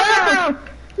the bathroom?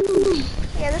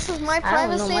 Yeah, this is my I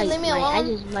don't know, privacy. Leave me I alone.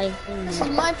 just like. This is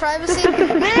my privacy.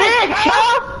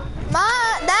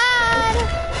 Dad,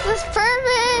 this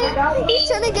pervert. He's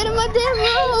trying to get in my damn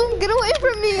room. Get away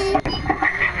from me.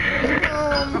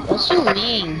 What's your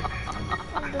name?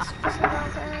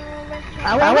 I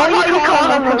want you to call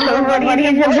him somebody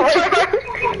in your boyfriend.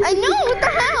 I know, what the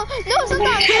hell? No, it's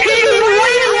not that.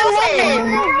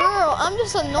 I'm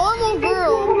just a normal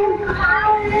girl.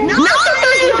 No, you're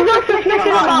supposed to think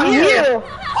about you.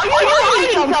 Are you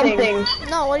hiding something?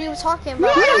 No, what are you talking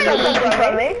about? You're hiding something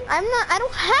from me. I'm not, I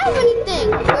don't have anything.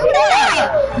 Where would I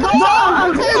have?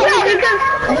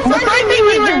 The first thing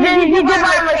you did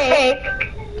by mistake.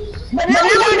 But now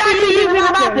you're not using the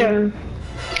bathroom.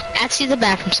 Actually, the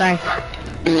bathroom. Sorry.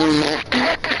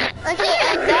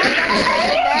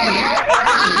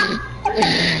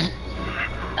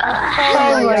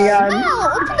 Oh my god. No,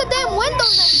 open the damn window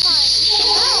next time.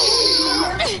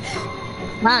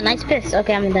 Wow, nice piss.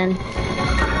 Okay, I'm done.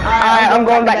 Alright, I'm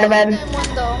going back to bed. Damn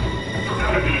window.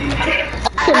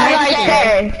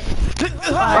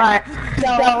 Alright, so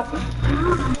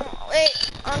Wait,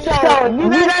 you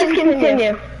guys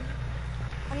continue.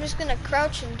 I'm just gonna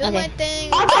crouch and do my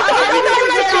thing.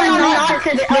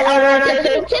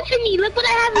 Tiffany, look what I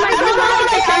have in my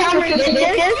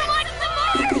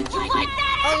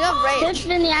Oh, you have rage.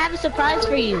 Tiffany, I have a surprise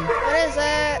for you. What is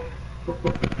it?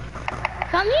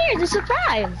 Come here, it's a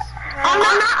surprise.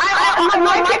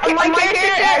 My character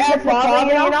is the problem,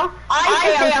 you know? I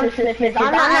say I'm suspicious.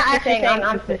 I'm not actually saying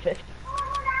I'm suspicious.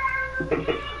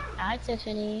 Hi,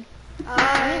 Tiffany.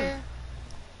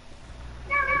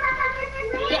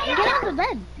 Get out of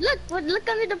bed. Look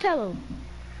under the pillow.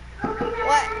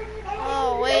 What?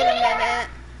 Oh, wait a minute.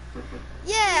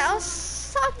 Yeah, I'll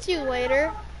talk to you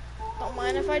later. Don't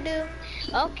mind if I do.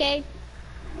 Okay.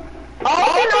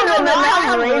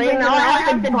 I'm raising now. I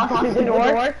have to bust through the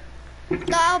door.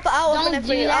 No, I'll open it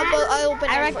for you. I'll open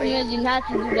I it for you. recommend you not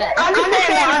to do that. I'm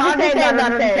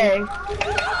saying.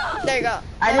 There you go.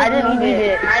 I didn't need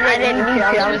it. I didn't need it.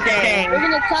 I'm saying.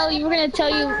 We're gonna tell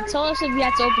you, tell us if you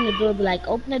have to open the door, be like,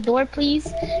 open the door,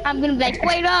 please. I'm gonna be like,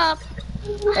 wait up.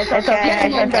 It's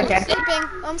okay. I'm sleeping.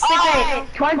 I'm sleeping.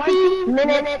 20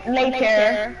 minutes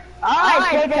later.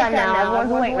 Alright, daytime now.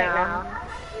 Everyone's awake now.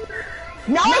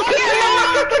 No, I can't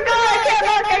lock the door. I can't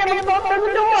lock it. I'm supposed to open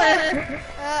the door.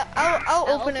 I'll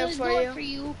open it for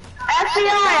you.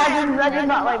 FBI, I just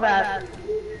not like that.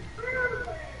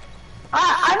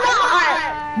 I'm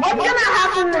not. What's gonna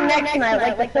happen the next night,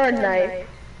 like the third night,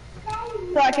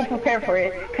 so I can prepare for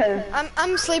it? Cause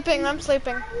I'm sleeping. I'm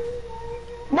sleeping.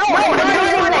 no,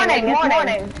 it's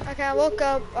morning. Okay, I woke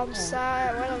up. I'm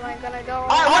sad. Where am I gonna go?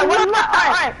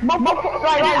 Alright, not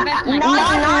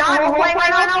playing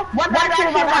right now. What's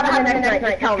actually about to happen the next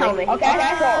night? Tell me. Okay.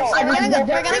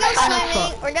 We're gonna go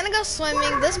swimming. We're gonna go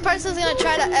swimming. This person's gonna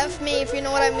try to F me, if you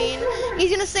know what I mean. He's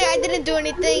gonna say I didn't do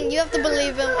anything. You have to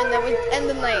believe him, and then we end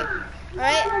the night.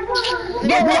 Alright?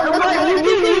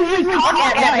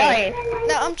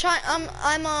 No, I'm trying.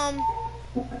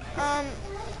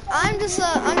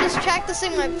 I'm just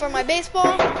practicing for my baseball.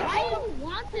 I don't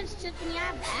want this, Tiffany. I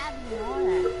have abs and all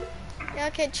that. Yeah,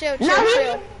 okay, chill. Is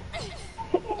it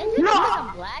because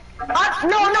I'm black?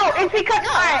 No, it's because,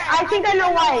 alright, I think I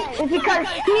know why. It's because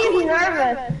she's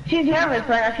nervous. She's nervous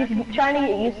right now. She's trying to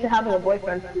get used to having a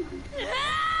boyfriend.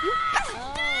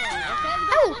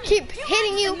 I will keep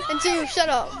hitting you until you shut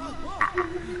up.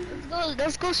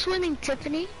 Let's go swimming,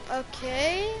 Tiffany.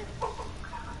 Okay.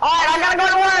 Alright, I gotta go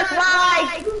to work.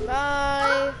 Bye.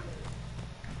 Bye.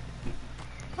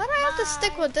 Why do I have to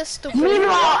stick with this stupid Meanwhile,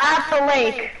 idiot? at the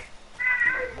lake.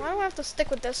 Why do I have to stick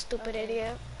with this stupid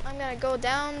idiot? I'm gonna go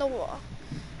down the wall.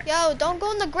 Yo, don't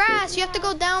go in the grass. You have to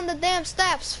go down the damn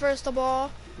steps first of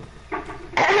all.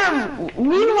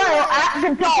 Meanwhile, at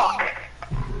the dock.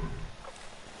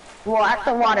 Well, at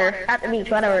the water, at the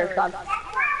beach, whatever it's called. How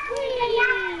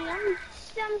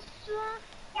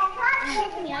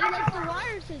you like the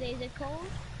water today? Is it cold?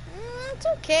 It's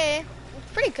okay.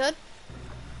 It's pretty good.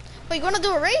 But you wanna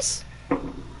do a race? Sure.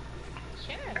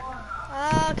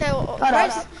 Okay, well,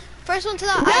 first one to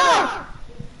the No! island.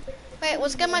 Wait,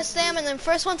 let's get my stamina and then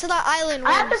first one to the island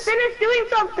I have to wins. finish doing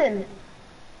something.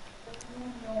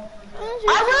 I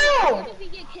What will. if we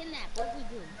get kidnapped? What do we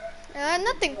do?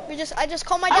 Nothing. I just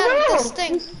call my dad with this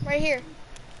thing right here.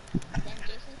 Then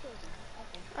Jason kills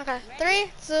him. Okay,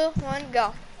 3, 2, 1,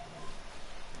 go.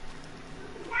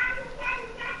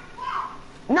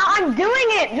 No, I'm doing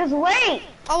it. Just wait.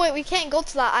 Oh wait, we can't go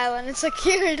to that island. It's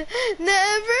secured.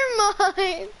 Never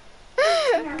mind.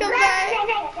 Come back.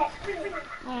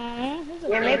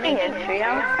 You're making history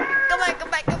now. Come back. Come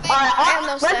back. I have no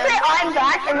Let's say stamina. I'm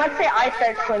back, and let's say I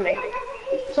start swimming.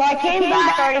 So I came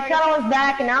back, I already said I was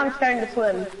back, and now I'm starting to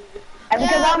swim. And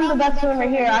because I'm the best swimmer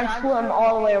here, I swim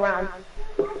all the way around.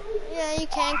 Yeah, you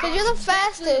can, cause you're the The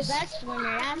fastest. best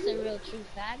swimmer, that's a real true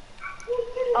fact.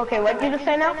 Okay, what did you just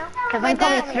say now? Because I'm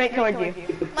coming straight towards you.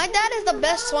 My dad is the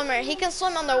best swimmer. He can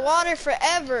swim underwater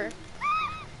forever.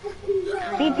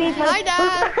 Beep, beep, Hi,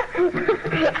 Dad. You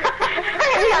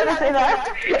have to say that.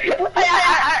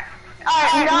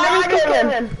 Alright, now I'm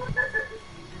swimming.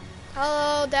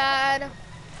 Hello, Dad.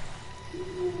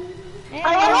 I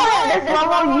love how at this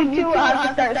level you two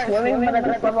have to start swimming, but at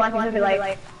this level I can just be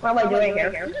like, what am I doing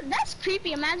here? That's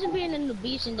creepy. Imagine being in the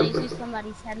beach and they see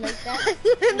somebody's head like that.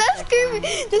 That's creepy.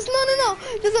 Just no.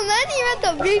 Just imagine you're at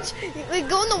the beach. Like,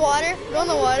 go in the water.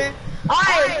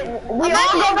 Alright, we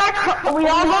all go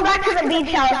back to the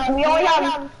beach house. We only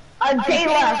have a day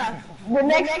left. The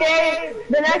next day,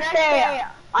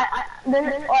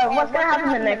 what's gonna happen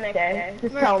the next day?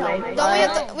 Just tell me.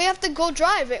 No, we have to go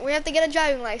drive it. We have to get a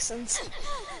driving license.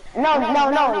 No,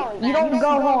 you don't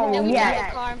go home Then we yet. get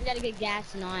a car and we gotta get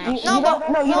gas and all that. You don't but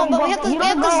we have to you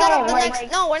don't go set up home, the like-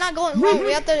 next. No, we're not going home.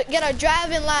 We have to get a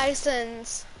driving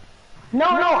license. No,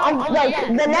 I'm like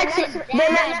this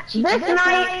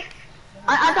night.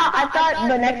 I thought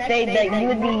the next day that you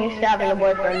would be used to having a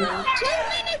boyfriend. 2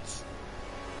 minutes!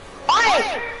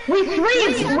 Alright, we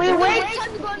sleep, we wait. It's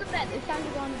time to go on the bed. It's time to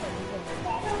go on the bed.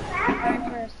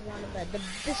 Alright, first to go on the bed. The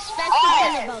special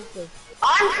thing about this.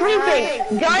 I'm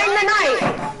sleeping during the night.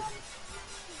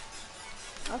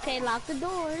 Okay, lock the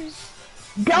doors.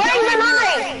 During the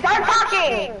night, start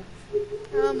talking.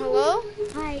 Hello?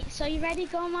 Alright, so you ready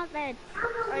to go on my bed?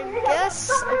 I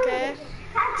guess. Okay.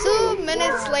 2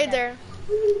 minutes later.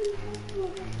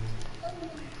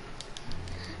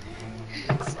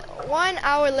 1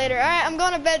 hour later. Alright, I'm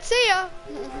going to bed. See ya.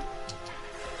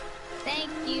 Thank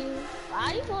you.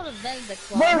 Why you go to bed at the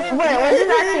club? Wait, what did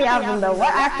actually happen though?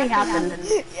 What actually happened?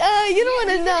 You don't want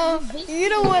to know. You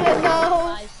don't want to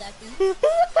know. 5 seconds.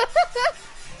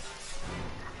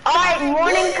 Alright,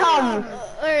 morning comes.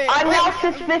 Alright. I'm now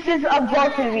suspicious of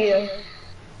both of you.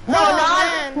 No,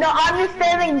 man. I'm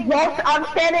standing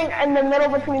in the middle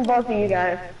between both of you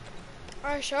guys.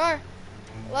 Alright, sure.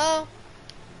 Hello?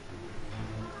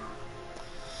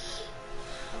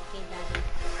 Okay, Daddy.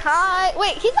 Hi.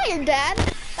 Wait, he's not your dad.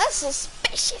 That's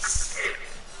suspicious.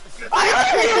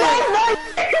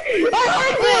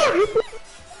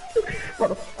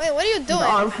 Wait, what are you doing?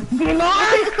 What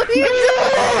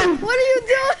What are you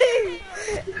doing?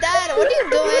 Dad, what are you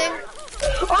doing?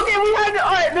 Okay,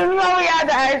 alright, this is how we had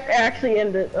to actually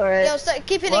end it, alright. Yo,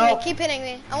 keep hitting me, keep hitting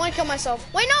me. I want to kill myself.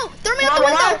 Wait, no, throw me out No, the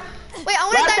window. Wait, I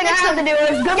want to Last die thing I next have to time. do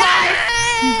is goodbye.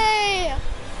 Yay!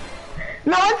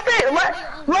 No, let's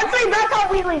say that's how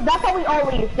we leave. That's how we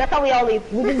all leave.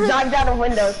 We just dived out of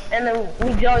windows and then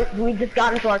we just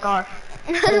got into our car.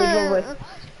 And it was over with.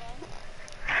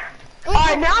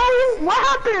 Alright, now what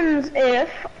happens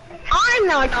if I'm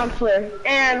now a counselor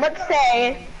and let's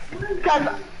say, because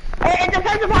it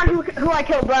depends upon who I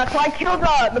killed, bro. So I killed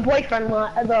the boyfriend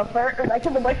I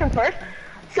killed the boyfriend first.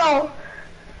 So,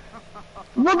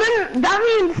 well then that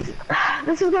means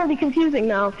this is gonna be confusing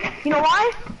now. You know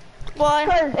why? Why?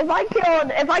 Because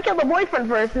if I kill the boyfriend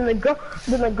first, then the girl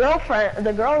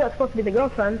that's supposed to be the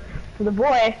girlfriend for the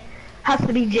boy has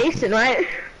to be Jason, right?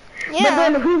 Yeah. But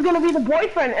then who's gonna be the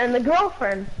boyfriend and the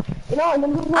girlfriend? You know, and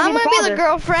then who's I'm gonna gonna be be the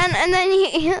girlfriend, and then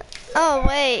he. Oh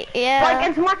wait, yeah. Like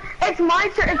it's my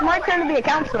turn to be a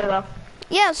counselor though.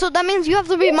 Yeah, so that means you have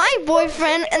to be my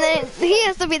boyfriend, and then he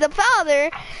has to be the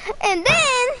father, and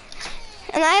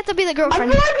I have to be the I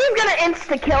girlfriend. feel like he's gonna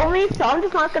insta-kill me, so I'm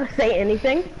just not gonna say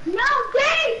anything. No,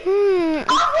 Dave!